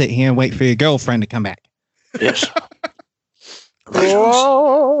 I'll sit here and wait for your girlfriend to come back. Yes.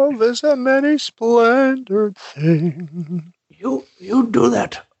 Oh, there's a many splendored thing. You do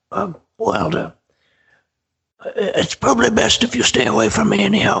that, Wilder. It's probably best if you stay away from me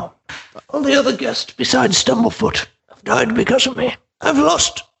anyhow. All the other guests besides Stumblefoot have died because of me. I've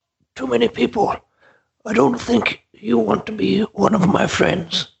lost too many people. I don't think you want to be one of my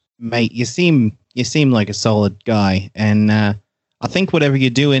friends. Mate, you seem like a solid guy, and I think whatever you're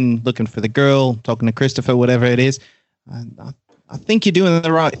doing, looking for the girl, talking to Christopher, whatever it is, I think you're doing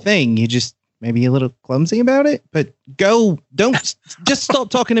the right thing. You're just maybe a little clumsy about it, but don't just stop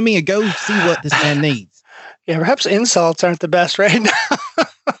talking to me and go see what this man needs. Yeah, perhaps insults aren't the best right now.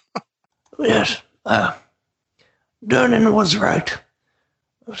 Yes, Durnan was right.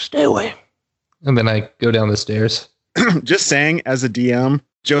 Stay away. And then I go down the stairs. Just saying, as a DM,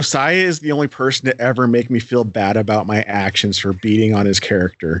 Josiah is the only person to ever make me feel bad about my actions for beating on his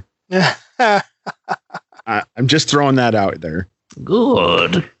character. I'm just throwing that out there.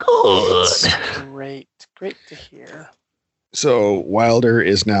 Good. Great to hear. So Wilder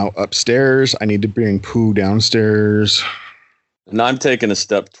is now upstairs. I need to bring Pooh downstairs. And I'm taking a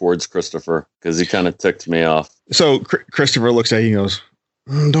step towards Christopher because he kind of ticked me off. So Christopher looks at you and goes,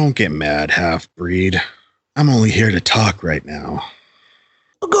 don't get mad, half-breed. I'm only here to talk right now.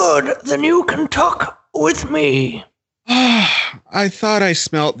 Good, then you can talk with me. I thought I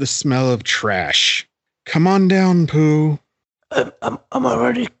smelt the smell of trash. Come on down, Pooh. I'm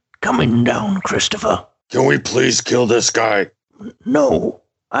already coming down, Christopher. Can we please kill this guy? No,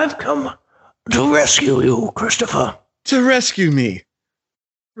 I've come to rescue you, Christopher. To rescue me?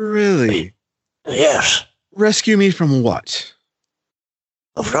 Really? Yes. Rescue me from what?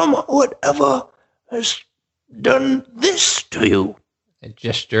 From whatever has done this to you. I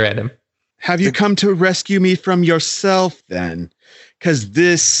gesture at him. Have you come to rescue me from yourself, then? Because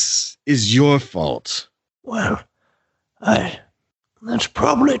this is your fault. Well, that's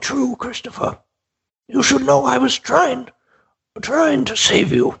probably true, Christopher. You should know I was trying to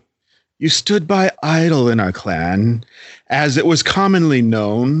save you. You stood by idle in our clan, as it was commonly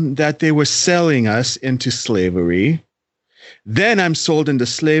known that they were selling us into slavery. Then I'm sold into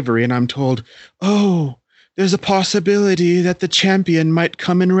slavery and I'm told, oh, there's a possibility that the champion might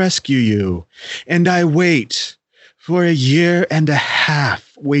come and rescue you. And I wait for 1.5 years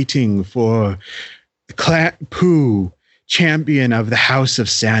waiting for Clan Pooh, champion of the House of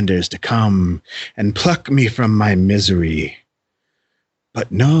Sanders, to come and pluck me from my misery.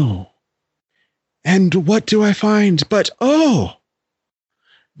 But no. And what do I find? But, oh,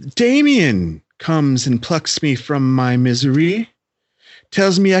 Damien comes and plucks me from my misery,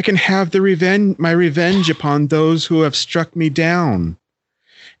 tells me I can have my revenge upon those who have struck me down.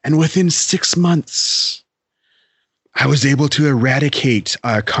 And within 6 months, I was able to eradicate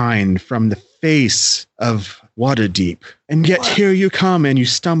our kind from the face of Waterdeep. And yet here you come and you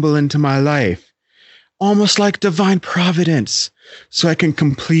stumble into my life, almost like divine providence, so I can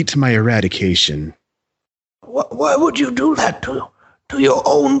complete my eradication. Why would you do that to your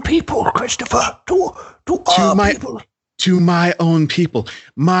own people, Christopher? To our people? To my own people.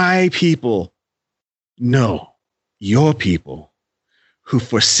 My people. No, your people, who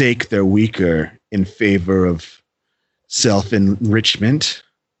forsake their weaker in favor of self-enrichment.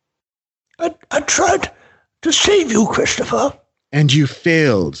 I tried to save you, Christopher. And you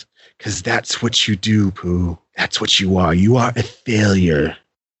failed, because that's what you do, Pooh. That's what you are. You are a failure.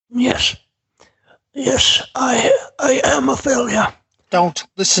 Yes. Yes, I am a failure. Don't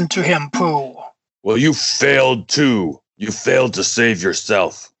listen to him, Pooh. Well, you failed too. You failed to save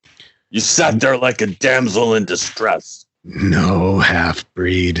yourself. You sat there like a damsel in distress. No,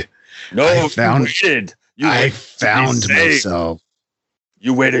 half-breed. No, I found myself. myself.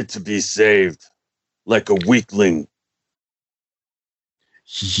 You waited to be saved, like a weakling.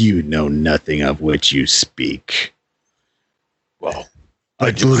 You know nothing of which you speak. Well, I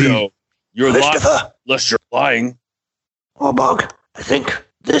I do believe- know. You're lying, Christopher. unless you're lying. Orbog, I think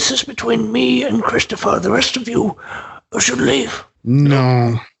this is between me and Christopher. The rest of you should leave.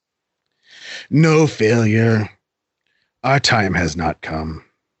 No. No failure. Our time has not come.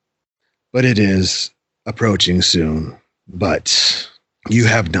 But it is approaching soon. But you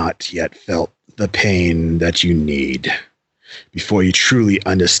have not yet felt the pain that you need before you truly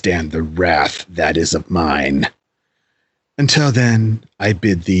understand the wrath that is of mine. Until then, I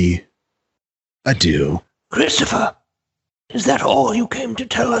bid thee adieu. Christopher, is that all you came to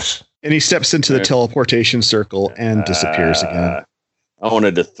tell us? And he steps into the teleportation circle and disappears again. I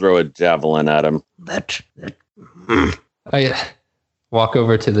wanted to throw a javelin at him. I walk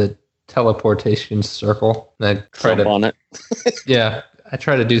over to the teleportation circle and I try Jump on it. I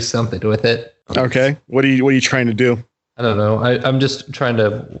try to do something with it. Okay. What are you trying to do? I don't know. I'm just trying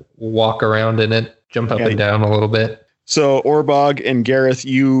to walk around in it, jump up and down a little bit. So Orbog and Gareth,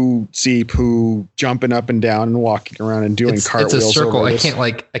 you see Pooh jumping up and down and walking around and doing cartwheels. It's a circle. over I this. can't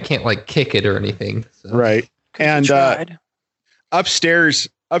kick it or anything. So. Right. And Tried. upstairs,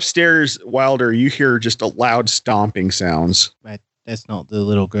 Wilder, you hear just a loud stomping sounds. That's not the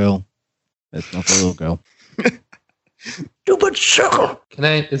little girl. That's not the little girl. Stupid circle.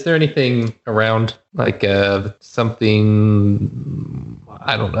 Is there anything around like something,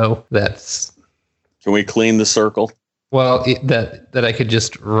 I don't know, that's Can we clean the circle? well that I could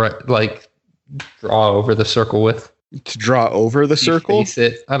just like draw over the circle with? To draw over the circle? Deface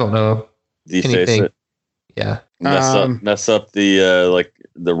it. I don't know. Deface Anything. it. Yeah. Mess up the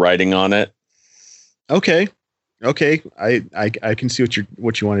the writing on it. Okay. I can see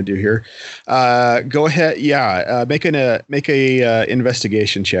what you want to do here. Go ahead. Yeah. Make a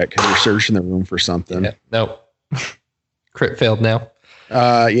investigation check because you're searching the room for something. Yeah. No. Crit failed now.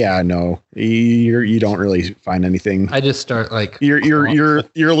 Yeah. No. You don't really find anything. I just start like You're a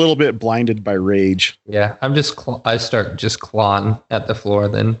little bit blinded by rage. yeah. I start just clawing at the floor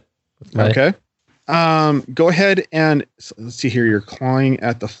then. with my- Okay. Go ahead and let's see here. You're clawing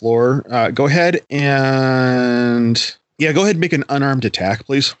at the floor. Go ahead and make an unarmed attack,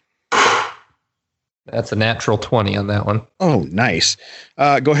 please. That's a natural 20 on that one. Oh, nice.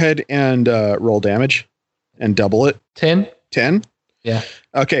 Go ahead and roll damage and double it. 10? 10. Yeah.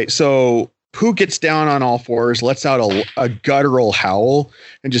 Okay. So Pooh gets down on all fours, lets out a guttural howl,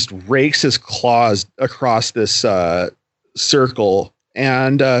 and just rakes his claws across this circle.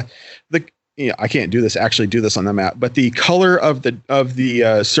 And I can't do this on the map, but the color of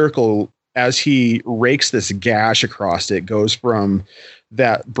the circle as he rakes this gash across it goes from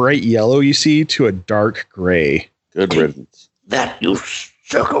that bright yellow you see to a dark gray. Good riddance. That you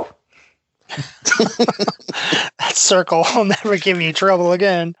circle. That circle will never give you trouble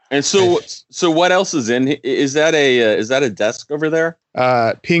again. And so what else is in? Is that a desk over there?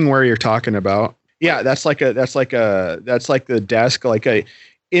 Ping where you're talking about. Yeah, that's like the desk, like a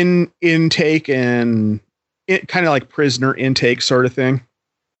intake and it kind of like prisoner intake sort of thing.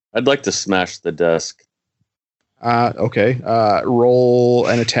 I'd like to smash the desk. Okay. Roll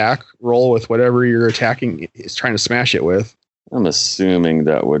an attack. Roll with whatever you're attacking is trying to smash it with. I'm assuming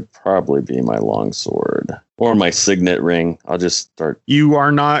that would probably be my longsword or my signet ring. I'll just start. You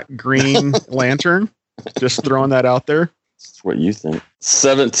are not Green Lantern. Just throwing that out there. That's what you think.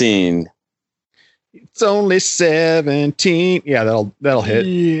 17. It's only 17. Yeah, that'll hit.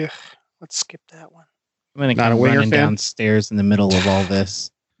 Yeah. Let's skip that one. I'm gonna Not come a winger running fan? downstairs in the middle of all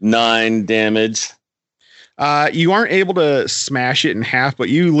this. 9 damage. You aren't able to smash it in half, but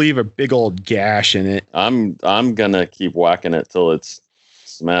you leave a big old gash in it. I'm gonna keep whacking it till it's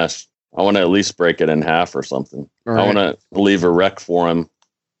smashed. I want to at least break it in half or something. All I right. want to leave a wreck for him.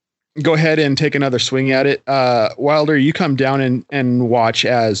 Go ahead and take another swing at it. Wilder, you come down and watch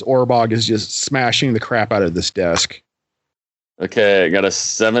as Orbog is just smashing the crap out of this desk. Okay, I got a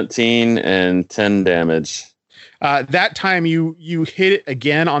 17 and 10 damage. That time you hit it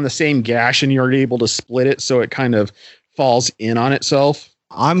again on the same gash and you're able to split it so it kind of falls in on itself.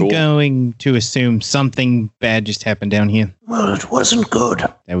 I'm Cool. going to assume something bad just happened down here. Well, it wasn't good.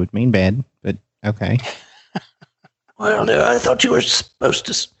 That would mean bad, but okay. Well, I thought you were supposed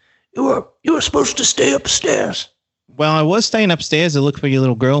to. You were supposed to stay upstairs. Well, I was staying upstairs to look for your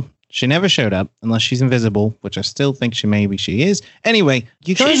little girl. She never showed up unless she's invisible, which I still think she is. Anyway,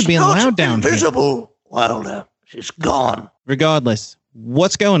 you guys She's are being not loud down here. invisible, Wilder. She's gone. Regardless,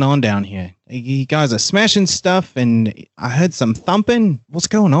 what's going on down here? You guys are smashing stuff, and I heard some thumping. What's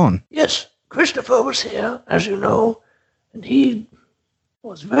going on? Yes, Christopher was here, as you know, and he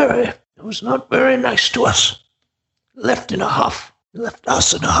was not very nice to us. Left in a huff. Left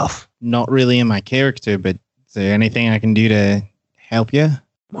us in a huff. Not really in my character, but is there anything I can do to help you?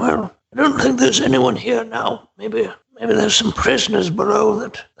 Well, I don't think there's anyone here now. Maybe there's some prisoners below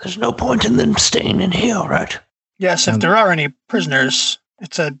that there's no point in them staying in here, right? Yes, if there are any prisoners,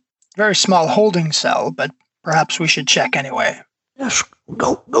 it's a very small holding cell, but perhaps we should check anyway. Yes,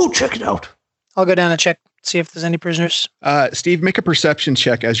 go check it out. I'll go down and check, see if there's any prisoners. Steve, make a perception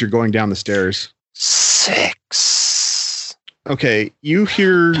check as you're going down the stairs. 6. Okay, you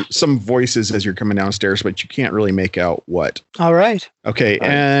hear some voices as you're coming downstairs, but you can't really make out what. All right. Okay,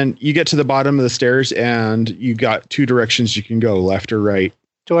 and you get to the bottom of the stairs, and you got 2 directions you can go, left or right.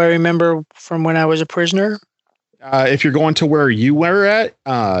 Do I remember from when I was a prisoner? If you're going to where you were at,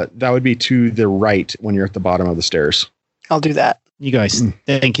 that would be to the right when you're at the bottom of the stairs. I'll do that. You guys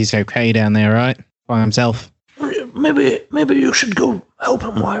think he's okay down there, right? By himself? Maybe you should go help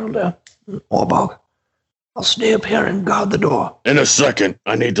him, Wilder. Orbog. I'll stay up here and guard the door. In a second,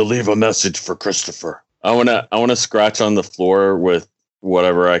 I need to leave a message for Christopher. I wanna scratch on the floor with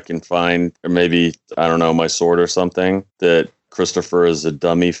whatever I can find, or maybe I don't know, my sword or something. That Christopher is a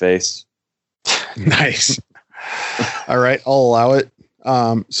dummy face. Nice. All right, I'll allow it.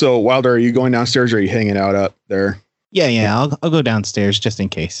 So Wilder, are you going downstairs or are you hanging out up there? Yeah. I'll go downstairs just in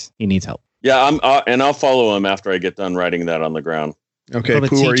case he needs help. Yeah, and I'll follow him after I get done writing that on the ground. Okay, Gotta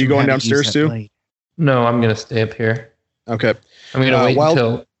Pooh, teach are you him going how to use downstairs that too? blade. No, I'm gonna stay up here. Okay, I'm gonna wait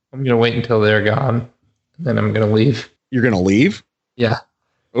Wild- until they're gone. Then I'm gonna leave. you're gonna leave? Yeah.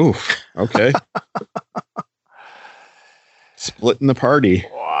 Oof. Okay. Splitting the party.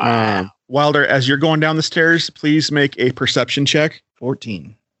 Wilder, as you're going down the stairs, please make a perception check.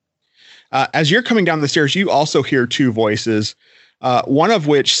 14. As you're coming down the stairs, you also hear 2 voices. One of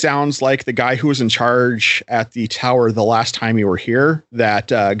which sounds like the guy who was in charge at the tower the last time you were here that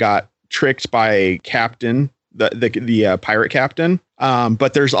got tricked by a captain, the pirate captain.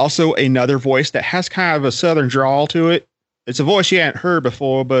 But there's also another voice that has kind of a southern drawl to it. It's a voice you hadn't heard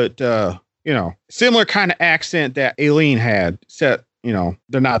before, but similar kind of accent that Aileen had. Except,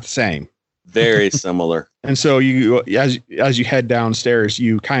 they're not the same. Very similar. And so you, as you head downstairs,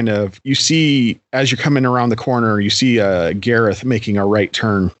 you see, as you're coming around the corner, you see Gareth making a right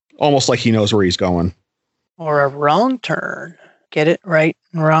turn, almost like he knows where he's going. Or a wrong turn. Get it right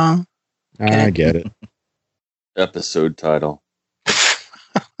and wrong. I get it. Episode title.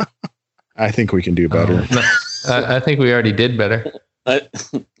 I think we can do better. I think we already did better.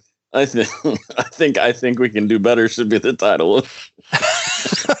 I think we can do better should be the title.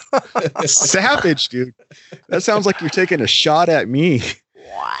 Savage, dude. That sounds like you're taking a shot at me.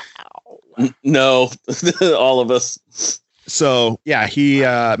 No, all of us. So yeah, he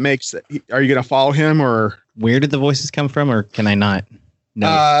makes. Are you gonna follow him or? Where did the voices come from, or can I not?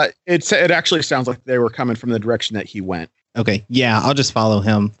 No. It actually sounds like they were coming from the direction that he went. Okay. Yeah, I'll just follow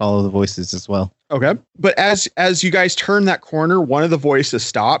him. Follow the voices as well. Okay. But as you guys turn that corner, one of the voices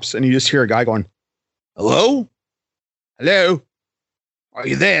stops, and you just hear a guy going, "Hello, hello, are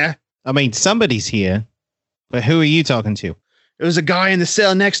you there?" I mean, somebody's here, but who are you talking to? There was a guy in the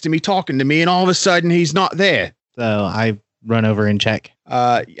cell next to me talking to me, and all of a sudden he's not there. So I run over and check.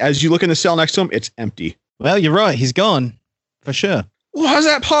 As you look in the cell next to him, it's empty. Well, you're right. He's gone. For sure. Well, how's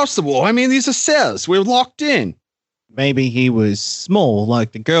that possible? I mean, these are cells. We're locked in. Maybe he was small,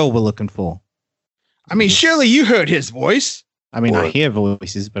 like the girl we're looking for. I mean, surely you heard his voice. I mean, I hear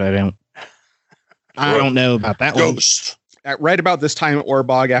voices, but I don't know about that one. Ghost. right about this time at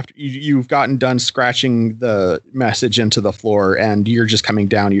Orbog, after you've gotten done scratching the message into the floor, and you're just coming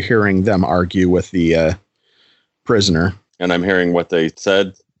down, you're hearing them argue with the prisoner. And I'm hearing what they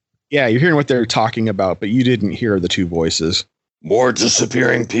said. Yeah, you're hearing what they're talking about, but you didn't hear the two voices. More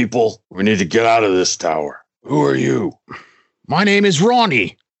disappearing people. We need to get out of this tower. Who are you? My name is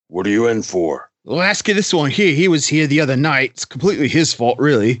Ronnie. What are you in for? Well, ask you this one here. He was here the other night. It's completely his fault,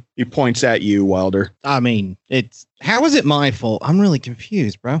 really. He points at you, Wilder. I mean, how is it my fault? I'm really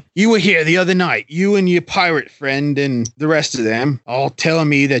confused, bro. You were here the other night. You and your pirate friend and the rest of them all telling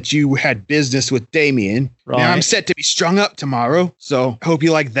me that you had business with Damien. Right. Now I'm set to be strung up tomorrow, so I hope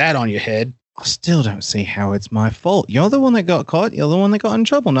you like that on your head. I still don't see how it's my fault. You're the one that got caught. You're the one that got in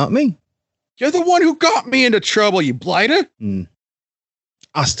trouble, not me. You're the one who got me into trouble, you blighter.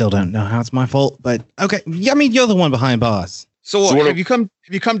 I still don't know how it's my fault, but okay. I mean, you're the one behind bars. So have you come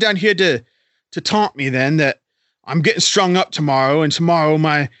down here to taunt me then that I'm getting strung up tomorrow, and tomorrow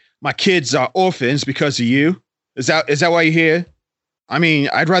my kids are orphans because of you? Is that why you're here? I mean,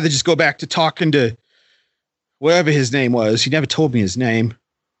 I'd rather just go back to talking to whatever his name was. He never told me his name.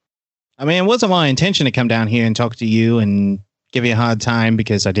 I mean, it wasn't my intention to come down here and talk to you and give you a hard time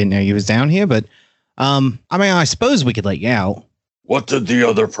because I didn't know you was down here, but I mean, I suppose we could let you out. What did the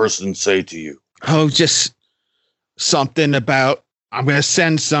other person say to you? Oh, just something about I'm going to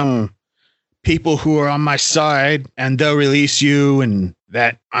send some people who are on my side and they'll release you, and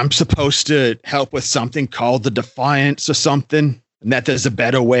that I'm supposed to help with something called the Defiance or something, and that there's a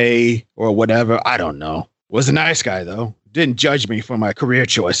better way or whatever. I don't know. Was a nice guy, though. Didn't judge me for my career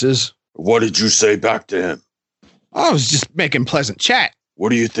choices. What did you say back to him? I was just making pleasant chat. What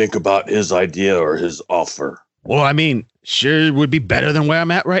do you think about his idea or his offer? Well, I mean, sure would be better than where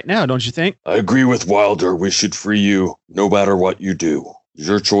I'm at right now, don't you think? I agree with Wilder. We should free you no matter what you do.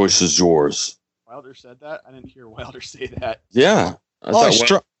 Your choice is yours. Wilder said that? I didn't hear Wilder say that. Yeah.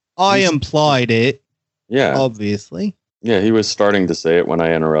 I implied it. Yeah. Obviously. Yeah, he was starting to say it when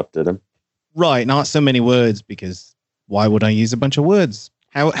I interrupted him. Right, not so many words, because why would I use a bunch of words?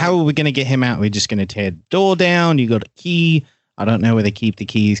 How are we going to get him out? We're just going to tear the door down. You got a key. I don't know where they keep the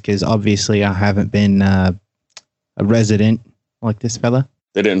keys because obviously I haven't been a resident like this fella.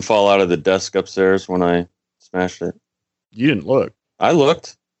 They didn't fall out of the desk upstairs when I smashed it. You didn't look. I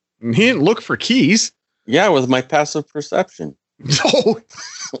looked. He didn't look for keys. Yeah, with my passive perception. No.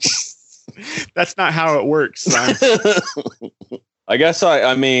 That's not how it works, son. I guess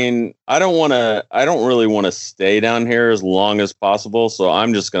I mean, I don't really want to stay down here as long as possible, so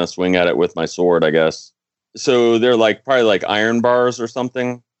I'm just going to swing at it with my sword, I guess. So they're probably like iron bars or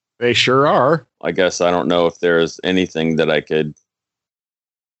something. They sure are. I guess I don't know if there's anything that I could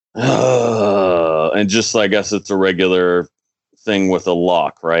and just I guess it's a regular thing with a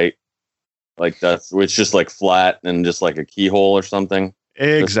lock, right? Like it's just like flat and just like a keyhole or something.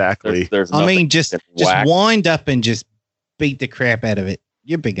 Exactly. There's I mean, just wind up and just beat the crap out of it.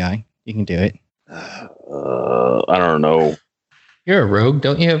 You're a big guy. You can do it. I don't know. You're a rogue,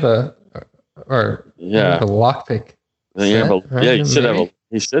 don't you have a lockpick?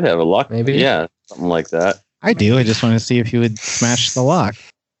 He should have a lock. Maybe. Yeah, something like that. I do. I just want to see if you would smash the lock.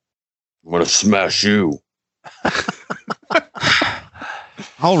 I'm going to smash you.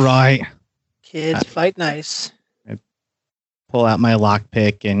 All right. Kids, fight nice. I pull out my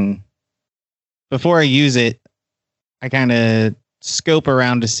lockpick, and before I use it, I kind of scope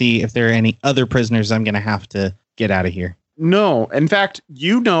around to see if there are any other prisoners I'm going to have to get out of here. No. In fact,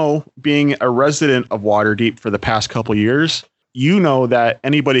 being a resident of Waterdeep for the past couple years, that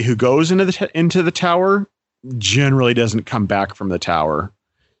anybody who goes into the tower generally doesn't come back from the tower.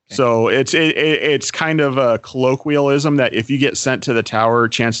 Okay. So it's kind of a colloquialism that if you get sent to the tower,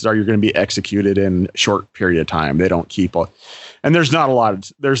 chances are you're going to be executed in a short period of time. They don't keep and there's not a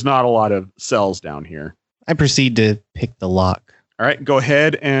lot of cells down here. I proceed to pick the lock. All right, go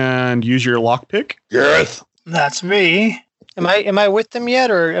ahead and use your lock pick. Gareth. That's me. Am I with them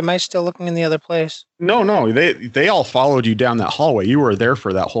yet, or am I still looking in the other place? No. They all followed you down that hallway. You were there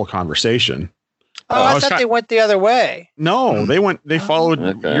for that whole conversation. Oh, I thought they went the other way. No, they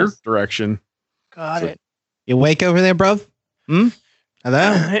followed your direction. Got it. You awake over there, bruv? Hello?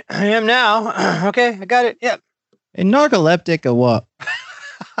 I am now. Okay, I got it. Yep. A narcoleptic or what?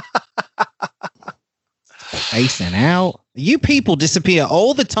 Spacing out. You people disappear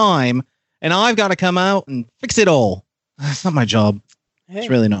all the time, and I've got to come out and fix it all. That's not my job. Hey, it's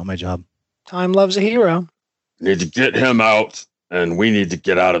really not my job. Time loves a hero. Need to get him out, and we need to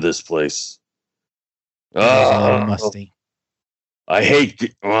get out of this place. Musty. I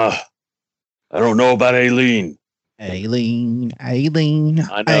hate. I don't know about Aileen. Aileen. I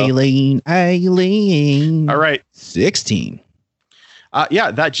know. Aileen. All right. 16.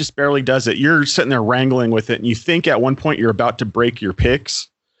 Yeah, that just barely does it. You're sitting there wrangling with it, and you think at one point you're about to break your picks.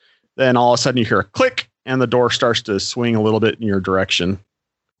 Then all of a sudden you hear a click, and the door starts to swing a little bit in your direction.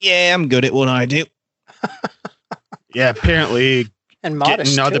 Yeah, I'm good at what I do. Yeah, apparently And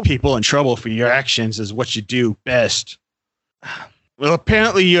modest, getting other too. people in trouble for your actions is what you do best. Well,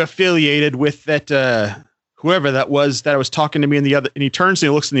 apparently you're affiliated with that whoever that was talking to me in the other. And he turns and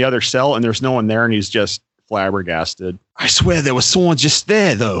he looks in the other cell, and there's no one there, and he's just flabbergasted. I swear there was someone just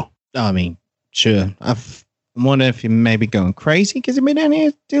there, though. I mean, sure. I wonder if you're maybe going crazy because you've been down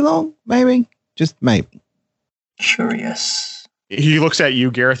here too long. Maybe. Just maybe. Curious. He looks at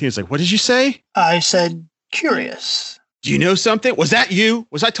you, Gareth, and he's like, "What did you say? I said curious. Do you know something? Was that you?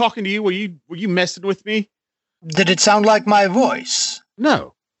 Was I talking to you? Were you messing with me?" Did it sound like my voice?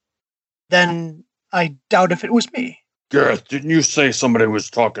 No. Then I doubt if it was me. Gareth, didn't you say somebody was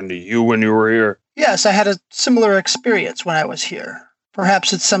talking to you when you were here? Yes, I had a similar experience when I was here.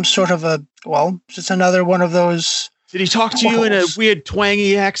 Perhaps it's some sort of it's another one of those. Did he talk to you in a weird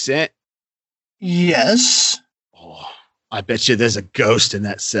twangy accent? Yes. Oh, I bet you there's a ghost in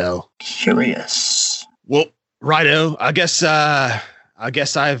that cell. Curious. Well, righto. I guess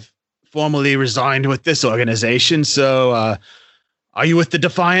I've formally resigned with this organization. So, are you with the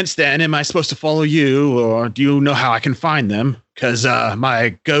Defiance then? Am I supposed to follow you, or do you know how I can find them? Because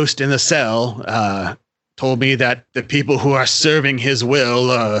my ghost in the cell told me that the people who are serving his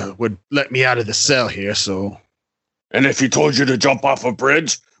will would let me out of the cell here. So, And if he told you to jump off a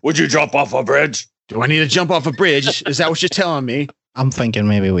bridge, would you jump off a bridge? do I need to jump off a bridge? Is that what you're telling me? I'm thinking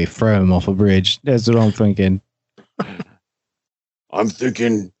maybe we throw him off a bridge. That's what I'm thinking. I'm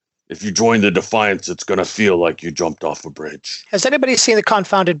thinking if you join the Defiance, it's going to feel like you jumped off a bridge. Has anybody seen the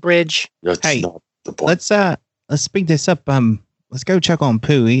confounded bridge? That's Hey, not the point. Let's speed this up. Let's go check on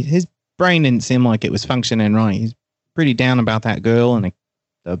Pooh. His brain didn't seem like it was functioning right. He's pretty down about that girl and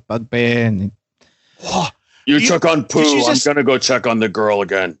the bugbear and You check on Pooh. you I'm just- going to go check on the girl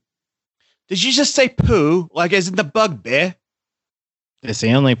again. Did you just say poo, like as in the bugbear? it's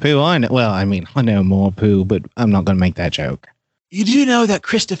the only Pooh I know. Well, I mean, I know more Pooh, but I'm not going to make that joke. You do know that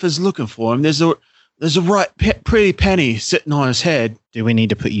Christopher's looking for him. There's a pretty penny sitting on his head. Do we need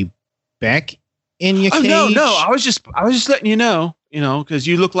to put you back in your Oh cage? no! I was just letting you know, because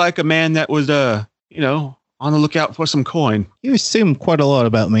you look like a man that was on the lookout for some coin. You assume quite a lot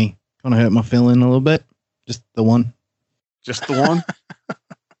about me. Kind of hurt my feeling a little bit. Just the one. Just the one.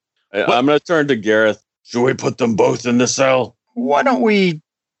 I'm going to turn to Gareth. Should we put them both in the cell? Why don't we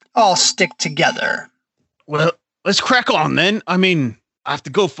all stick together? Well, let's crack on then. I mean, I have to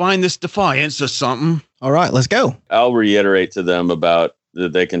go find this Defiance or something. All right, let's go. I'll reiterate to them about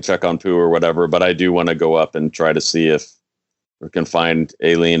that they can check on Pooh or whatever, but I do want to go up and try to see if we can find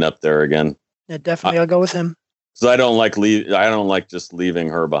Aileen up there again. Yeah, definitely. I'll go with him. So I don't like just leaving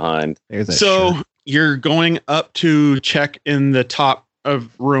her behind. There's that So shirt. you're going up to check in the top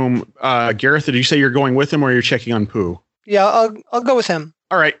of room. Gareth, did you say you're going with him or you're checking on Pooh? Yeah, I'll go with him.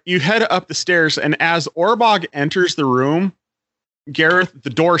 All right, you head up the stairs, and as Orbog enters the room, Gareth, the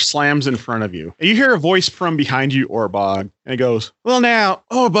door slams in front of you. And you hear a voice from behind you, Orbog, and it goes, "Well now,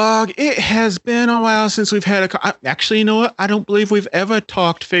 Orbog, it has been a while since we've had actually, you know what? I don't believe we've ever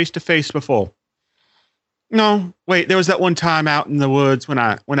talked face to face before. No, wait, there was that one time out in the woods when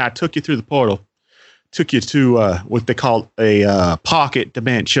I took you through the portal. Took you to what they call a pocket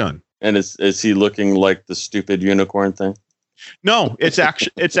dimension. And is he looking like the stupid unicorn thing? No, it's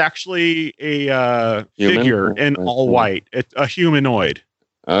actually a Human? figure in all white. It's a humanoid.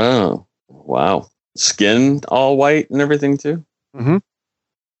 Oh, wow. Skin all white and everything too? Mm-hmm.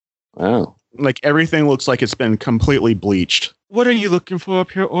 Wow. Like everything looks like it's been completely bleached. What are you looking for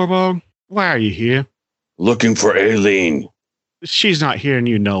up here, Orbog? Why are you here? Looking for Aileen. She's not here and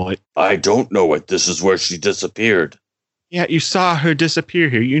you know it. I don't know it. This is where she disappeared. Yeah, you saw her disappear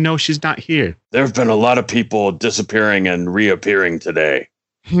here. You know she's not here. There have been a lot of people disappearing and reappearing today.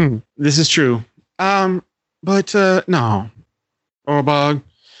 This is true. But no. Orbog,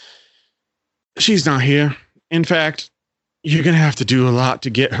 she's not here. In fact, you're going to have to do a lot to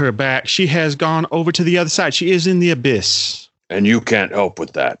get her back. She has gone over to the other side. She is in the abyss. And you can't help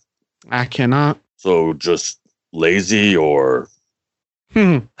with that. I cannot. So just lazy or...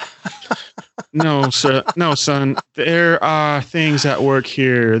 No, sir. No, son. There are things at work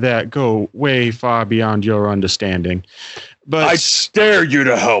here that go way far beyond your understanding. But I dare you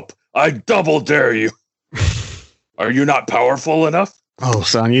to help. I double dare you. Are you not powerful enough? oh,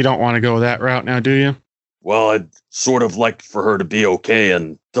 son, you don't want to go that route now, do you? Well, I'd sort of like for her to be okay,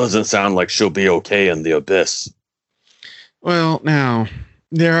 and doesn't sound like she'll be okay in the abyss. Well, now,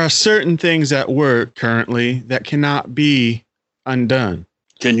 there are certain things at work currently that cannot be undone.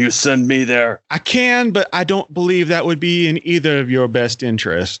 Can you send me there? I can, but I don't believe that would be in either of your best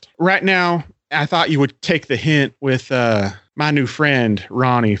interest. Right now, I thought you would take the hint with my new friend,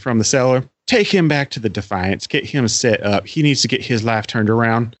 Ronnie, from the cellar. Take him back to the Defiance, get him set up. He needs to get his life turned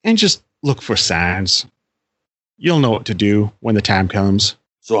around, and just look for signs. You'll know what to do when the time comes.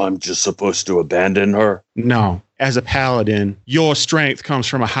 So I'm just supposed to abandon her? No. As a paladin, your strength comes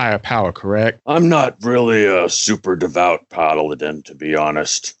from a higher power, correct? I'm not really a super devout paladin, to be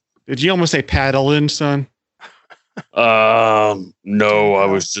honest. Did you almost say paladin, son? No, I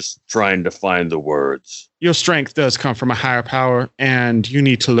was just trying to find the words. Your strength does come from a higher power, and you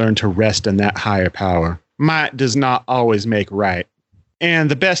need to learn to rest in that higher power. Might does not always make right. And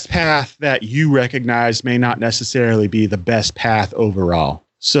the best path that you recognize may not necessarily be the best path overall.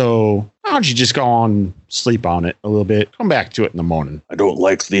 So why don't you just go on, sleep on it a little bit, come back to it in the morning. I don't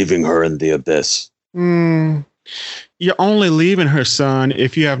like leaving her in the abyss. You're only leaving her, son,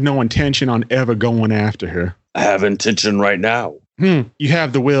 if you have no intention on ever going after her. I have intention right now. You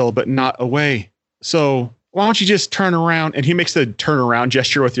have the will, but not a way. So why don't you just turn around? And he makes the turn around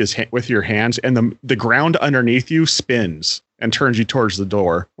gesture with your hands, and the ground underneath you spins and turns you towards the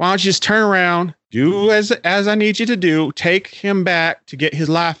door. Why don't you just turn around, do as I need you to do, take him back to get his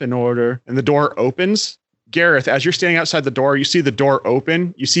life in order, and the door opens. Gareth, as you're standing outside the door, you see the door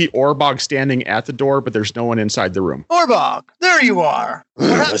open. You see Orbog standing at the door, but there's no one inside the room. Orbog, there you are.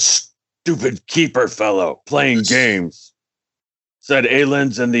 A stupid keeper fellow playing games. Said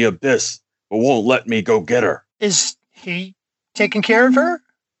Aelin's in the abyss, but won't let me go get her. Is he taking care of her?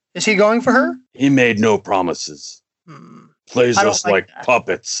 Is he going for her? He made no promises. Plays I don't us like like that.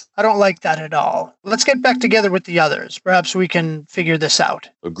 puppets. I don't like that at all. Let's get back together with the others. Perhaps we can figure this out.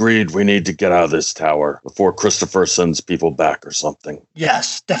 Agreed, we need to get out of this tower before Christopher sends people back or something.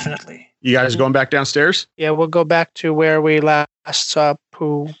 Yes, definitely. You guys going back downstairs? Yeah, we'll go back to where we last saw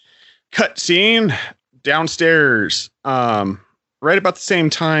Pooh. Cut scene downstairs. Right about the same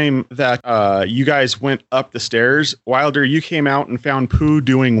time that you guys went up the stairs, Wilder, you came out and found Pooh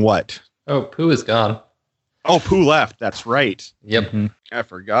doing what? Oh, Pooh is gone. Oh, Pooh left. That's right. Yep. I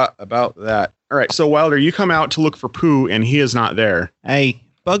forgot about that. All right. So Wilder, you come out to look for Pooh, and he is not there. Hey,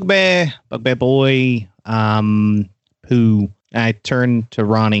 Bugbear boy, Pooh. I turn to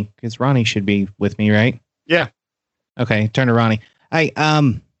Ronnie, because Ronnie should be with me, right? Yeah. Okay, turn to Ronnie. Hey,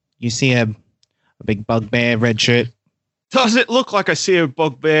 you see a big bugbear red shirt? Does it look like I see a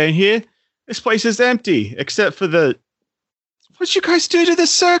bugbear in here? This place is empty, except for the... What'd you guys do to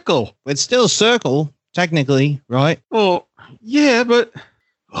this circle? It's still a circle, technically, right? Well, yeah, but...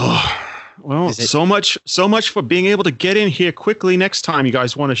 well, Is it- so much for being able to get in here quickly next time you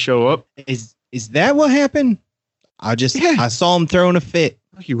guys want to show up. Is that what happened? Yeah. I saw him throwing a fit.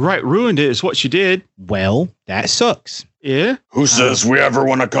 You ruined it is what you did. Well, that sucks. Yeah? Who says we ever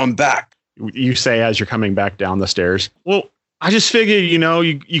want to come back? You say as you're coming back down the stairs. Well, I just figured,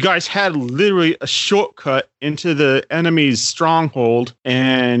 you guys had literally a shortcut into the enemy's stronghold,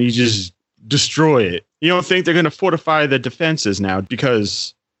 and you just destroy it. You don't think they're going to fortify the defenses now,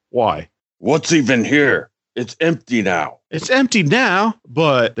 because why? What's even here? It's empty now. It's empty now,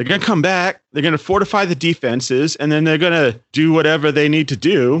 but they're going to come back. They're going to fortify the defenses, and then they're going to do whatever they need to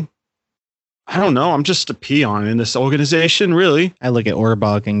do. I don't know. I'm just a peon in this organization, really. I look at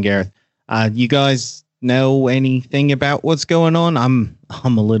Orbog and Gareth. You guys know anything about what's going on? I'm a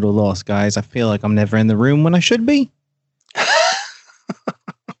little lost, guys. I feel like I'm never in the room when I should be.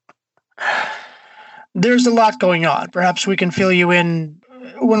 There's a lot going on. Perhaps we can fill you in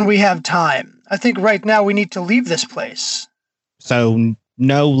when we have time. I think right now we need to leave this place. So,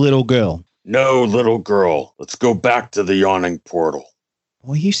 no little girl. No, little girl. Let's go back to the yawning portal.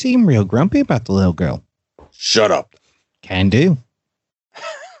 Well, you seem real grumpy about the little girl. Shut up. Can do.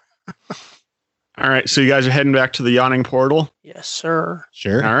 All right, so you guys are heading back to the yawning portal? Yes, sir.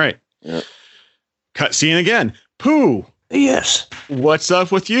 Sure. All right. Yep. Cut scene again. Pooh, Yes. what's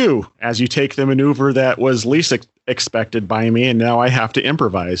up with you? As you take the maneuver that was least expected by me, and now I have to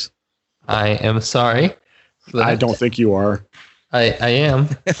improvise. I am sorry. for that. I don't think you are. I am.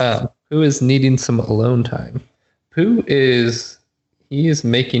 Pooh is needing some alone time. Pooh is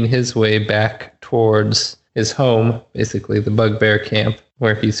making his way back towards his home, basically the Bugbear camp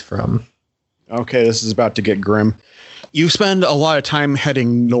where he's from. Okay, this is about to get grim. You spend a lot of time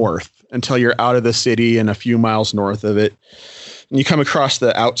heading north until you're out of the city and a few miles north of it. And you come across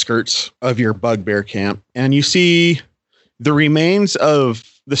the outskirts of your Bugbear camp, and you see the remains of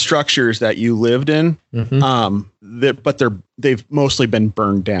the structures that you lived in, but they've mostly been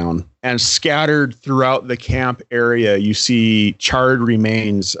burned down. And scattered throughout the camp area, you see charred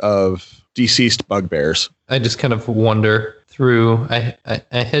remains of deceased bugbears. I just kind of wander through. I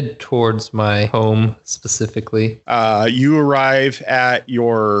head towards my home specifically. You arrive at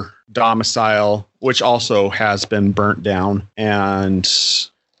your domicile, which also has been burnt down, and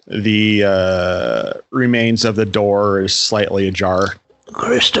the remains of the door is slightly ajar.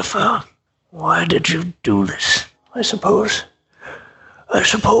 Christopher, why did you do this? I suppose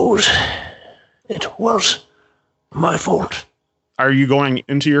it was my fault. Are you going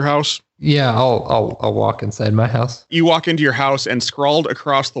into your house? Yeah, I'll walk inside my house. You walk into your house, and scrawled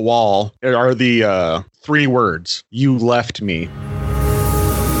across the wall are the 3 words: "You left me."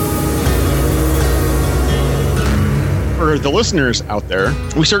 For the listeners out there,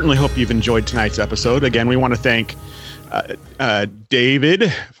 we certainly hope you've enjoyed tonight's episode. Again, we want to thank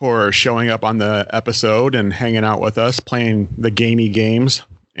David for showing up on the episode and hanging out with us, playing the gamey games.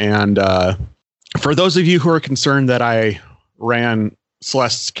 And for those of you who are concerned that I ran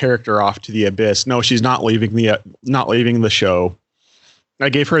Celeste's character off to the abyss, no, she's not leaving the show. I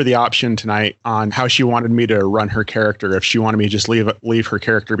gave her the option tonight on how she wanted me to run her character, if she wanted me to just leave her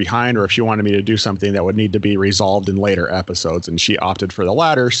character behind, or if she wanted me to do something that would need to be resolved in later episodes, and she opted for the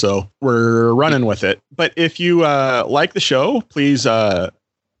latter, so we're running with it. But if you like the show, please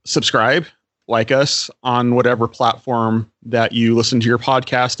subscribe, like us on whatever platform that you listen to your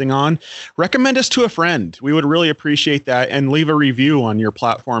podcasting on. Recommend us to a friend. We would really appreciate that, and leave a review on your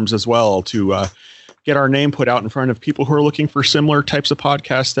platforms as well to get our name put out in front of people who are looking for similar types of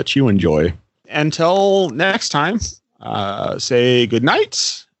podcasts that you enjoy. Until next time, say good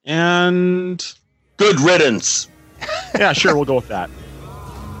night and good riddance. Yeah, sure. We'll go with that.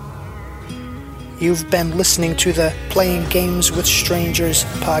 You've been listening to the Playing Games with Strangers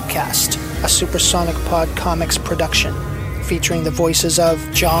podcast, a Supersonic Pod Comics production, featuring the voices of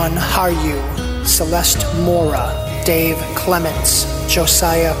John Haryu, Celeste Mora, Dave Clements,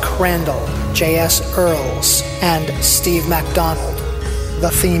 Josiah Crandall, J.S. Earls, and Steve MacDonald. The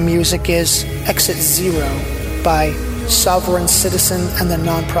theme music is Exit Zero by Sovereign Citizen and the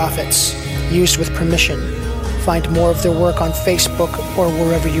Nonprofits, used with permission. Find more of their work on Facebook or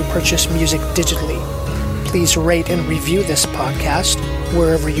wherever you purchase music digitally. Please rate and review this podcast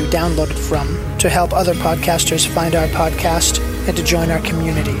wherever you download it from to help other podcasters find our podcast and to join our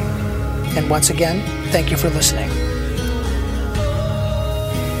community. And once again, thank you for listening.